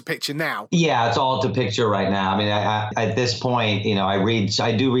it all to picture now? Yeah, it's all to picture right now. I mean, I at this point,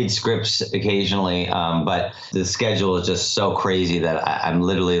 I do read scripts occasionally, but the schedule is just so crazy that I'm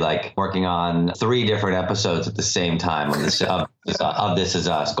literally like working on 3 different episodes at the same time on this, of This Is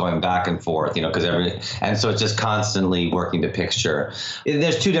Us, going back and forth, and so it's just constantly working to picture.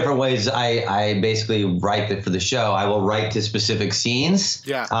 There's 2 different ways I basically write it for the show. I will write to specific scenes,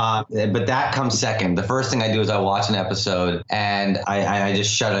 but that comes second. The first thing I do is I watch an episode and I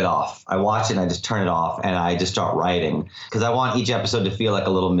just shut it off. I watch it and I just turn it off and I just start writing, because I want each episode to feel like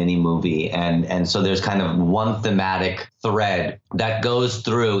a little mini movie. And so there's kind of one thematic thread that goes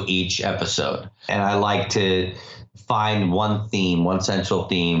through each episode. And I like to find one central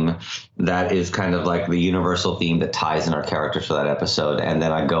theme that is kind of like the universal theme that ties in our characters for that episode. And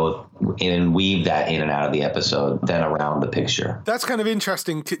then I go in and weave that in and out of the episode, then around the picture. That's kind of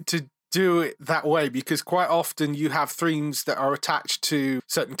interesting to do it that way, because quite often you have themes that are attached to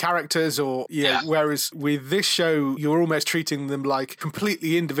certain characters whereas with this show you're almost treating them like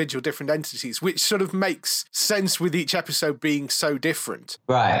completely individual different entities, which sort of makes sense with each episode being so different.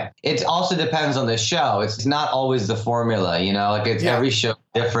 Right. It also depends on the show. It's not always the formula, every show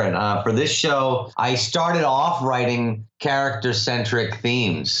different. For this show, I started off writing character-centric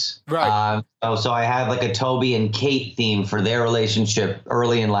themes. Right. So I had like a Toby and Kate theme for their relationship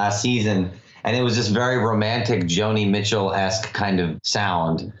early in last season. And it was this very romantic Joni Mitchell-esque kind of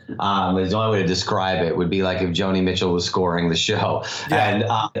sound. The only way to describe it would be like if Joni Mitchell was scoring the show, and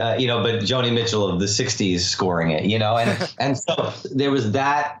but Joni Mitchell of the '60s scoring it, and so there was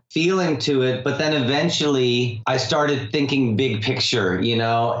that feeling to it. But then eventually I started thinking big picture, and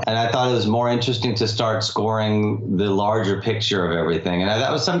I thought it was more interesting to start scoring the larger picture of everything. And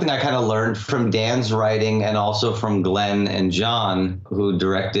that was something I kind of learned from Dan's writing, and also from Glenn and John, who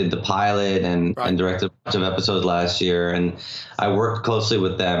directed the pilot and directed a bunch of episodes last year. And I worked closely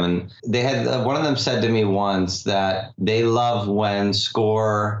with them, and they had one of them said to me once that they love when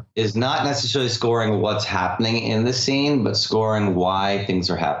score is not necessarily scoring what's happening in the scene, but scoring why things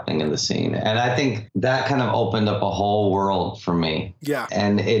are happening in the scene. And I think that kind of opened up a whole world for me. Yeah.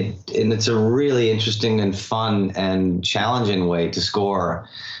 And it's a really interesting and fun and challenging way to score,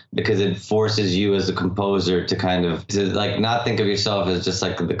 because it forces you as a composer to kind of not think of yourself as just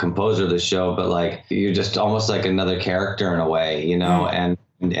like the composer of the show, but like you're just almost like another character in a way,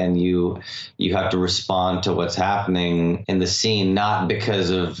 and you have to respond to what's happening in the scene, not because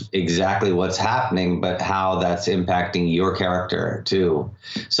of exactly what's happening, but how that's impacting your character too.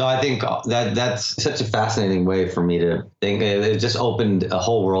 So I think that's such a fascinating way for me to think. It just opened a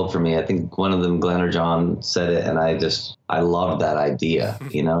whole world for me. I think one of them, Glenn or John, said it, and I love that idea.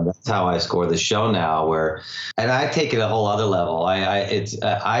 That's how I score the show now. And I take it a whole other level.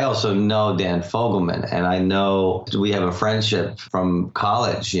 I also know Dan Fogelman, and I know we have a friendship from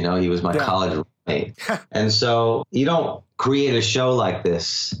college. He was my college roommate, and so you don't create a show like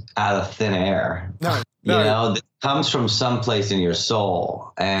this out of thin air. No. This comes from someplace in your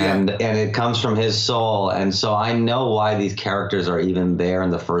soul, and it comes from his soul. And so I know why these characters are even there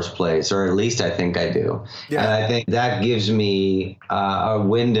in the first place, or at least I think I do. Yeah. And I think that gives me a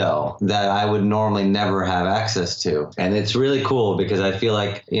window that I would normally never have access to. And it's really cool, because I feel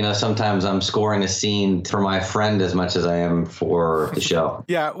like, sometimes I'm scoring a scene for my friend as much as I am for the show.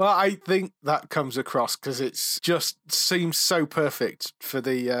 Yeah, well, I think that comes across, because it's just seems so perfect for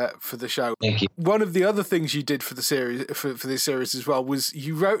the show. Thank you. One of the other things you did for for the series for this series as well was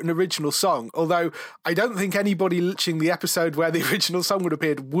you wrote an original song. Although I don't think anybody watching the episode where the original song would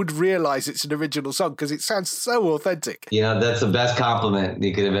appear would realise it's an original song because it sounds so authentic. That's the best compliment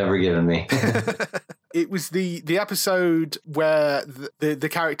you could have ever given me. It was the episode where the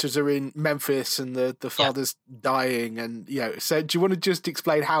characters are in Memphis and the father's dying, and so do you want to just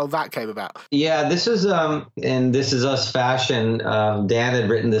explain how that came about? Yeah, this is in This Is Us fashion. Dan had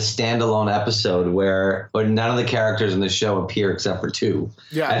written this standalone episode where none of the characters in the show appear except for two.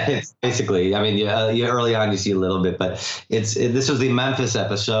 Yeah, it's basically, early on you see a little bit, but this was the Memphis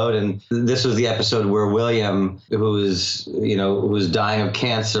episode, and this was the episode where William, who was dying of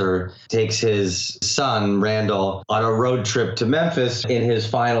cancer, takes his son Randall on a road trip to Memphis in his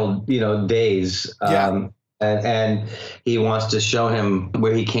final days. And he wants to show him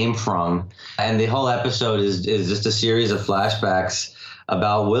where he came from. And the whole episode is just a series of flashbacks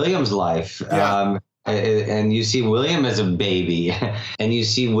about William's life. Yeah. And you see William as a baby, and you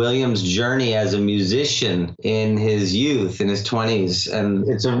see William's journey as a musician in his youth, in his 20s. And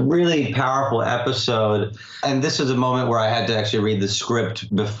it's a really powerful episode. And this was a moment where I had to actually read the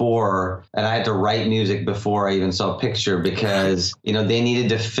script before, and I had to write music before I even saw a picture because, they needed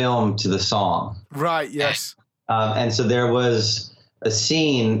to film to the song. Right, yes. And so there was a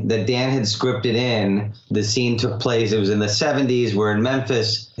scene that Dan had scripted in. The scene took place, it was in the 70s. We're in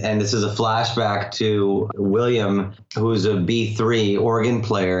Memphis, and this is a flashback to William, who's a B3 organ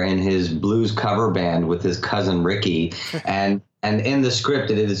player in his blues cover band with his cousin Ricky. And in the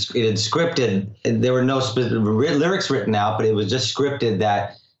script, it had scripted, there were no specific lyrics written out, but it was just scripted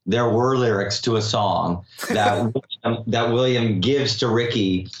that there were lyrics to a song that William gives to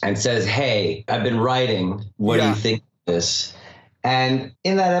Ricky and says, "Hey, I've been writing. What do you think of this?" And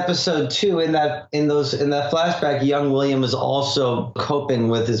in that episode too, in that flashback, young William is also coping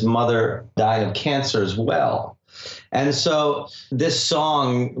with his mother dying of cancer as well. And so this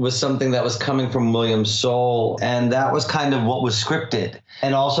song was something that was coming from William's soul, and that was kind of what was scripted.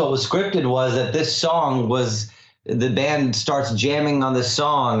 And also what was scripted was that this song was, the band starts jamming on this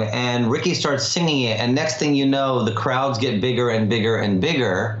song and Ricky starts singing it. And next thing you know, the crowds get bigger and bigger and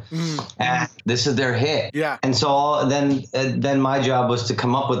bigger. And this is their hit. Yeah. And so then my job was to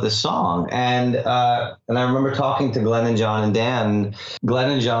come up with the song. And I remember talking to Glenn and John and Dan.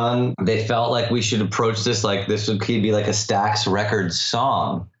 Glenn and John, they felt like we should approach this like this could be like a Stax Records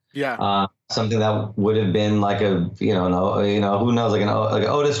song. Yeah. Something that would have been like a, who knows, like an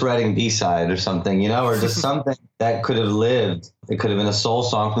Otis Redding B-side or something, or just something that could have lived. It could have been a soul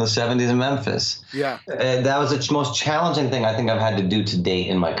song from the 70s in Memphis. Yeah. That was the most challenging thing I think I've had to do to date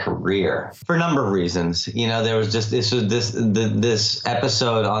in my career for a number of reasons. There was just, this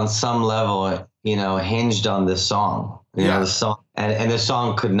episode on some level, hinged on this song. The song, and the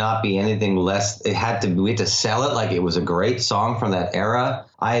song could not be anything less. We had to sell it like it was a great song from that era.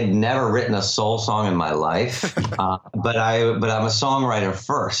 I had never written a soul song in my life, but I'm a songwriter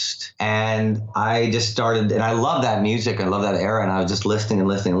first, and I just started, and I love that music. I love that era, and I was just listening.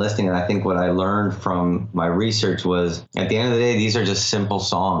 And I think what I learned from my research was, at the end of the day, these are just simple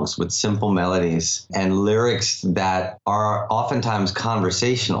songs with simple melodies and lyrics that are oftentimes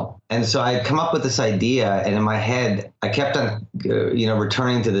conversational. And so I had come up with this idea, and in my head, I kept on,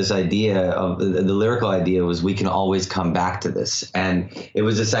 returning to this idea of the lyrical idea was we can always come back to this. And it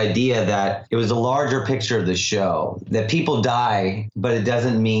was this idea that it was a larger picture of the show, that people die, but it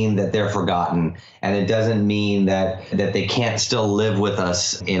doesn't mean that they're forgotten. And it doesn't mean that they can't still live with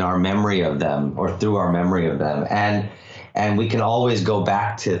us in our memory of them or through our memory of them. And we can always go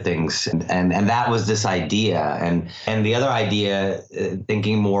back to things. And that was this idea. And the other idea,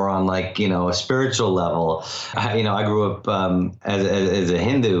 thinking more on like, a spiritual level, I grew up as a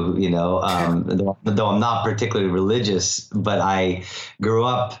Hindu, though I'm not particularly religious, but I grew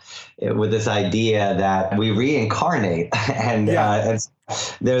up with this idea that we reincarnate. And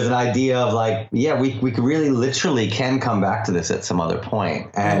there's an idea of like, we really literally can come back to this at some other point,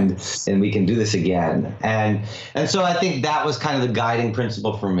 and we can do this again. And so I think that was kind of the guiding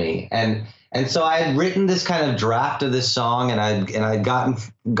principle for me. And so I had written this kind of draft of this song, and I'd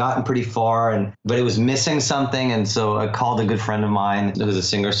gotten pretty far, but it was missing something. And so I called a good friend of mine who's a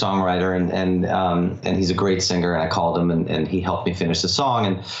singer-songwriter, and he's a great singer. And I called him, and he helped me finish the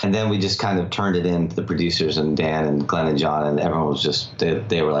song. And then we just kind of turned it in to the producers, and Dan and Glenn and John, and everyone was just,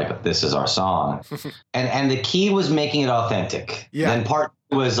 they were like, this is our song. and the key was making it authentic. Yeah. Then part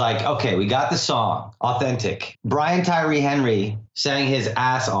was like, okay, we got the song, authentic. Brian Tyree Henry sang his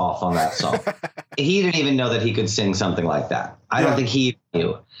ass off on that song. He didn't even know that he could sing something like that. I don't think he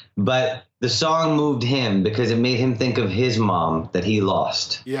knew. But the song moved him because it made him think of his mom that he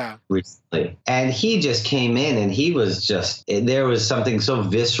lost recently. And he just came in and there was something so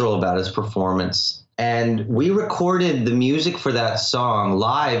visceral about his performance. And we recorded the music for that song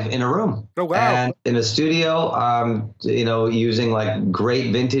live in a room. Oh, wow. And in a studio, using like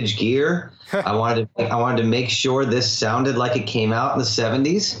great vintage gear. I wanted to make sure this sounded like it came out in the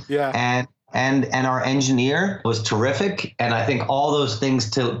 70s. Yeah. And our engineer was terrific. And I think all those things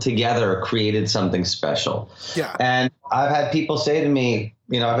together created something special. Yeah. And I've had people say to me,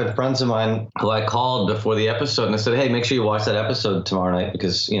 I've had friends of mine who I called before the episode and I said, hey, make sure you watch that episode tomorrow night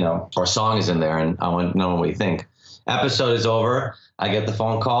because, our song is in there and I want to know what you think. Episode is over. I get the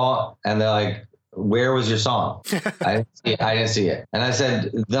phone call and they're like, where was your song? I didn't see it. And I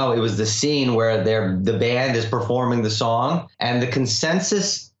said, no, it was the scene where the band is performing the song and the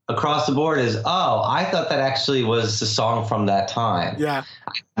consensus across the board is, oh, I thought that actually was the song from that time. Yeah.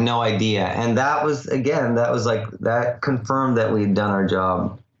 I had no idea. And that confirmed that we'd done our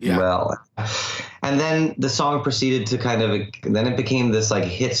job well. And then the song proceeded to then it became this like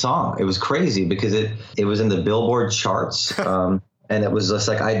hit song. It was crazy because it was in the Billboard charts. And it was just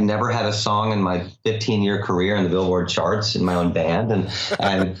like I'd never had a song in my 15-year career in the Billboard charts in my own band,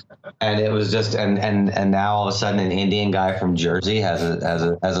 and it was just and now all of a sudden an Indian guy from Jersey has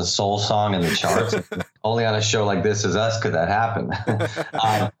a soul song in the charts. Only on a show like This Is Us could that happen.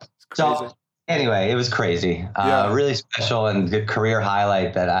 So anyway, it was crazy. Really special and good career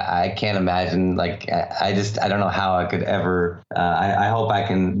highlight that I can't imagine. Like I don't know how I could ever. I hope I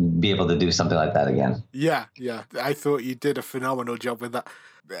can be able to do something like that again. Yeah. I thought you did a phenomenal job with that.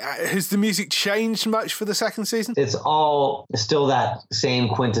 Has the music changed much for the second season? It's all still that same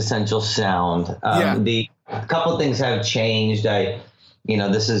quintessential sound. The couple things have changed.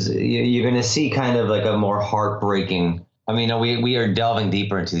 This is you're going to see kind of like a more heartbreaking. I mean, we are delving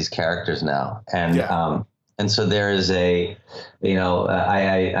deeper into these characters now, and so there is I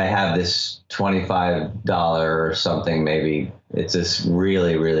have this $25 or something, maybe it's this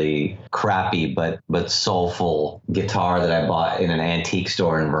really, really crappy but soulful guitar that I bought in an antique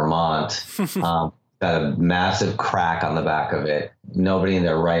store in Vermont. Got a massive crack on the back of it. Nobody in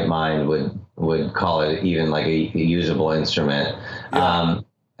their right mind would call it even like a usable instrument. And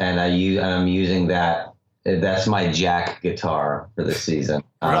I'm using that. That's my Jack guitar for this season.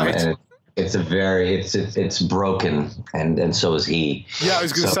 Right. And it's broken and so is he. Yeah, I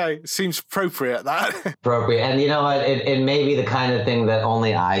was going to say, it seems appropriate that. Appropriate. And you know what? It may be the kind of thing that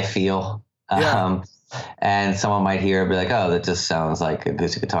only I feel. And someone might hear it and be like, oh, that just sounds like a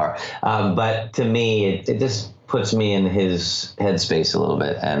acoustic guitar. But to me, it just puts me in his headspace a little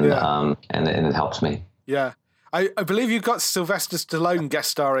bit and it helps me. Yeah. I believe you've got Sylvester Stallone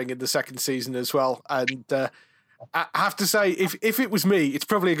guest starring in the second season as well. And I have to say, if it was me, it's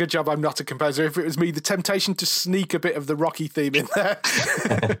probably a good job I'm not a composer. If it was me, the temptation to sneak a bit of the Rocky theme in there.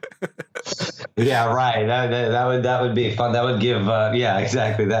 Yeah, right. That would be fun. That would give,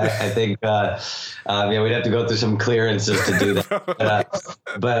 exactly that. I think, we'd have to go through some clearances to do that.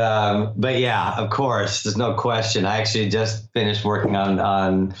 But yeah, of course, there's no question. I actually just finished working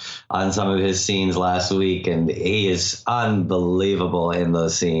on some of his scenes last week, and he is unbelievable in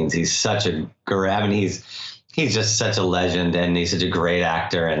those scenes. He's such a great. I mean, he's just such a legend, and he's such a great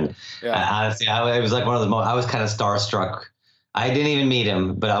actor. And honestly, it was like one of the I was kind of starstruck. I didn't even meet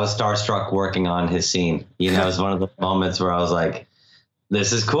him, but I was starstruck working on his scene. It was one of the moments where I was like,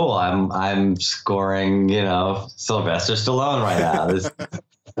 "This is cool. I'm scoring, Sylvester Stallone right now."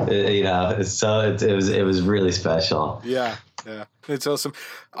 It was really special. Yeah, it's awesome.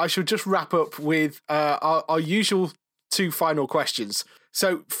 I should just wrap up with our usual two final questions.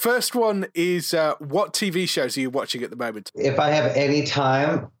 So first one is, what TV shows are you watching at the moment? If I have any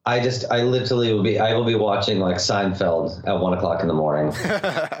time, I literally will be watching like Seinfeld at 1:00 in the morning.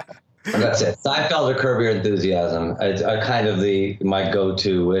 And that's it. Seinfeld or Curb Your Enthusiasm are kind of my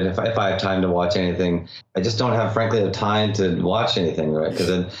go-to. And if I have time to watch anything, I just don't have, frankly, the time to watch anything, right? Because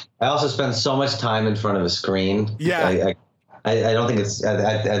I also spend so much time in front of a screen. Yeah. I don't think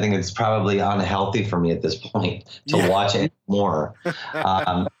I think it's probably unhealthy for me at this point to watch it more.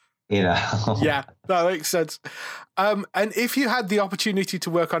 Yeah, that makes sense. And if you had the opportunity to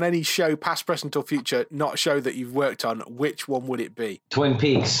work on any show, past, present, or future, not a show that you've worked on, which one would it be? Twin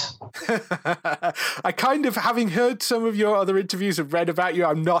Peaks. I kind of, having heard some of your other interviews and read about you,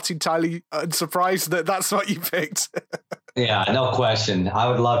 I'm not entirely surprised that that's what you picked. Yeah, no question. I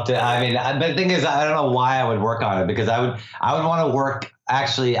would love to. I mean, but the thing is, I don't know why I would work on it, because I would want to work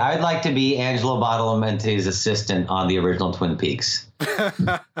Actually, I'd like to be Angelo Badalamenti's assistant on the original Twin Peaks. So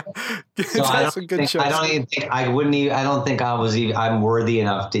That's a good choice. I don't think I'm worthy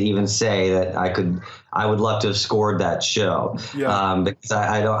enough to even say that I would love to have scored that show. Yeah. Because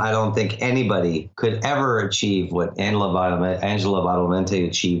I don't think anybody could ever achieve what Angelo Badalamenti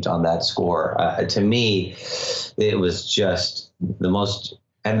achieved on that score. To me, it was just the most.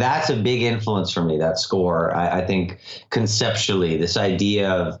 And that's a big influence for me, that score. I think conceptually, this idea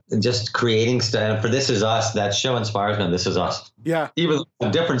of just creating stuff. For This Is Us, that show inspires me. This Is Us. Yeah. Even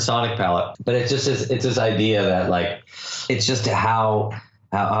a different sonic palette. But it's this idea that, like, it's just how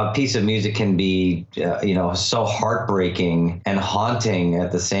a piece of music can be, so heartbreaking and haunting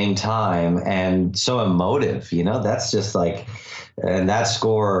at the same time and so emotive. That's just like. And that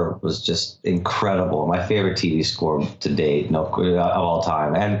score was just incredible. My favorite TV score to date, of all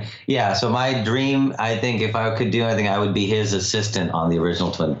time. And yeah, so my dream, I think if I could do anything, I would be his assistant on the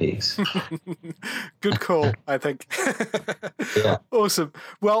original Twin Peaks. Good call, I think. Yeah. Awesome.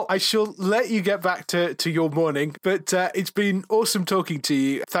 Well, I shall let you get back to your morning, but it's been awesome talking to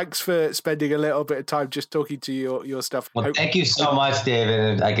you. Thanks for spending a little bit of time just talking to your stuff. Well, thank you so much,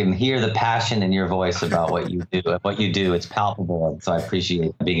 David. I can hear the passion in your voice about what you do. It's palpable. So I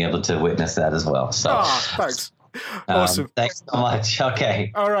appreciate being able to witness that as well. So, thanks. Awesome. Thanks so much. Okay.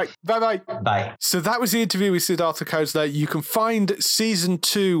 All right. Bye-bye. Bye. So that was the interview with Siddhartha Khosla. You can find season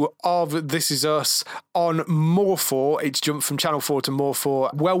 2 of This Is Us on More 4. It's jumped from Channel 4 to More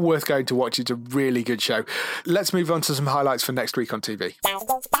 4. Well worth going to watch. It's a really good show. Let's move on to some highlights for next week on TV.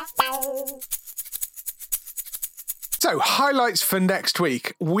 So, highlights for next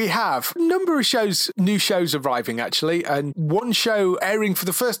week. We have a number of new shows arriving, actually, and one show airing for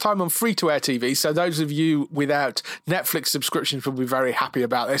the first time on free-to-air TV. So those of you without Netflix subscriptions will be very happy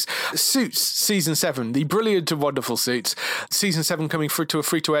about this. Suits, Season 7, the brilliant and wonderful Suits. Season 7 coming through to a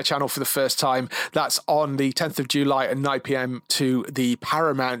free-to-air channel for the first time. That's on the 10th of July at 9 p.m. to the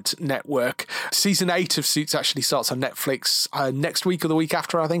Paramount Network. Season 8 of Suits actually starts on Netflix next week or the week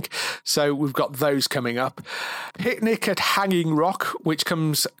after, I think. So we've got those coming up. Picnic at Hanging Rock, which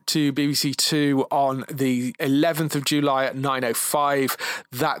comes to BBC Two on the 11th of July at 9:05.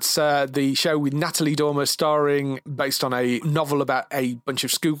 That's the show with Natalie Dormer starring, based on a novel about a bunch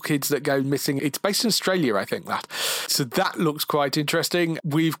of school kids that go missing. It's based in Australia, I think, that. So that looks quite interesting.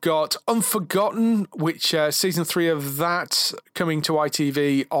 We've got Unforgotten, which season 3 of that coming to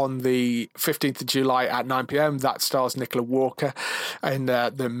ITV on the 15th of July at 9 p.m. That stars Nicola Walker and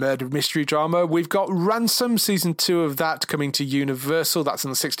the murder mystery drama. We've got Ransom, season 2 of that coming to Universal. That's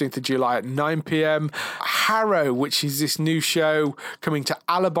on the 16th of July at 9 p.m. Harrow, which is this new show coming to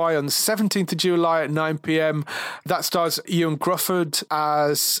Alibi on the 17th of July at 9 p.m. That stars Ewan Grufford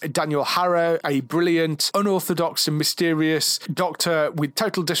as Daniel Harrow, a brilliant, unorthodox and mysterious doctor with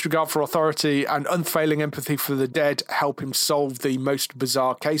total disregard for authority and unfailing empathy for the dead, help him solve the most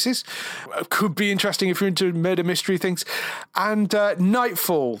bizarre cases. Could be interesting if you're into murder mystery things. And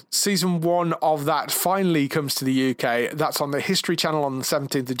Nightfall, season 1 of that finally comes to the UK. That's on the History Channel on the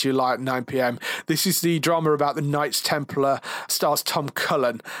 17th of July at 9 p.m. This is the drama about the Knights Templar, stars Tom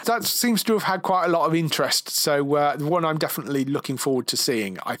Cullen. That seems to have had quite a lot of interest, so the one I'm definitely looking forward to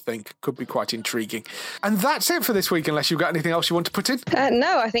seeing, I think, could be quite intriguing. And that's it for this week, unless you've got anything else you want to put in?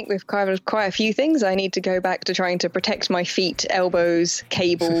 No, I think we've covered quite a few things. I need to go back to trying to protect my feet, elbows,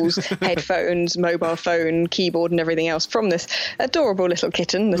 cables, headphones, mobile phone, keyboard and everything else from this adorable little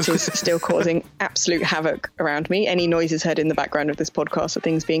kitten that is still causing absolute havoc around me. Any noises heard in the background of this podcast are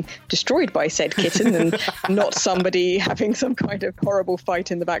things being destroyed by said kitten and not somebody having some kind of horrible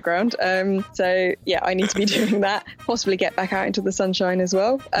fight in the background. So yeah, I need to be doing that. Possibly get back out into the sunshine as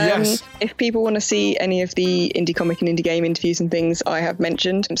well. Yes. If people want to see any of the indie comic and indie game interviews and things I have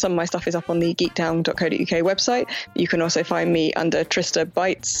mentioned, some of my stuff is up on the geektown.co.uk website. You can also find me under Trista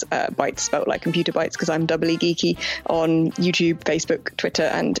Bytes, Bytes spelled like computer bytes because I'm doubly geeky, on YouTube, Facebook, Twitter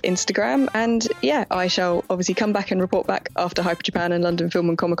and Instagram. And yeah, I shall obviously come back and report back after Hyper Japan and London Film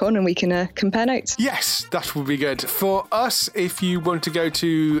and Comic Con, and we can compare notes. Yes, that would be good. For us, if you want to go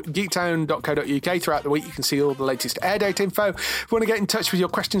to geektown.co.uk throughout the week, you can see all the latest air date info. If you want to get in touch with your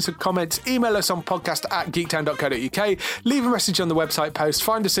questions and comments, email us on podcast@geektown.co.uk, leave a message on the website post,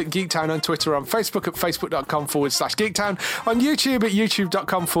 find us at Geektown on Twitter, on Facebook at facebook.com/geektown, on YouTube at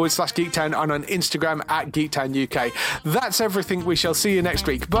youtube.com/geektown, and on Instagram at geektownuk. That's everything. We shall see you next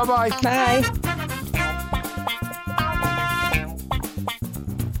week. Bye-bye. Bye.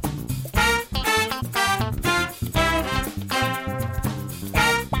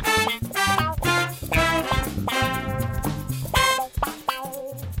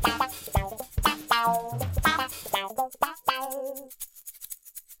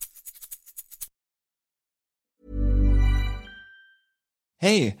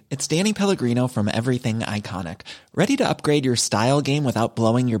 Hey, it's Danny Pellegrino from Everything Iconic. Ready to upgrade your style game without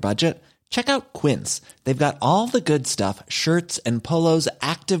blowing your budget? Check out Quince. They've got all the good stuff, shirts and polos,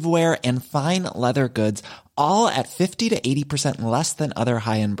 activewear, and fine leather goods, all at 50 to 80% less than other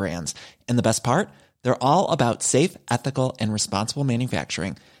high-end brands. And the best part? They're all about safe, ethical, and responsible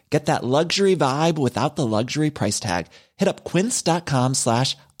manufacturing. Get that luxury vibe without the luxury price tag. Hit up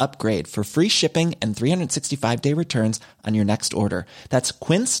quince.com/upgrade for free shipping and 365-day returns on your next order. That's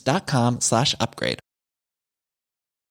quince.com/upgrade.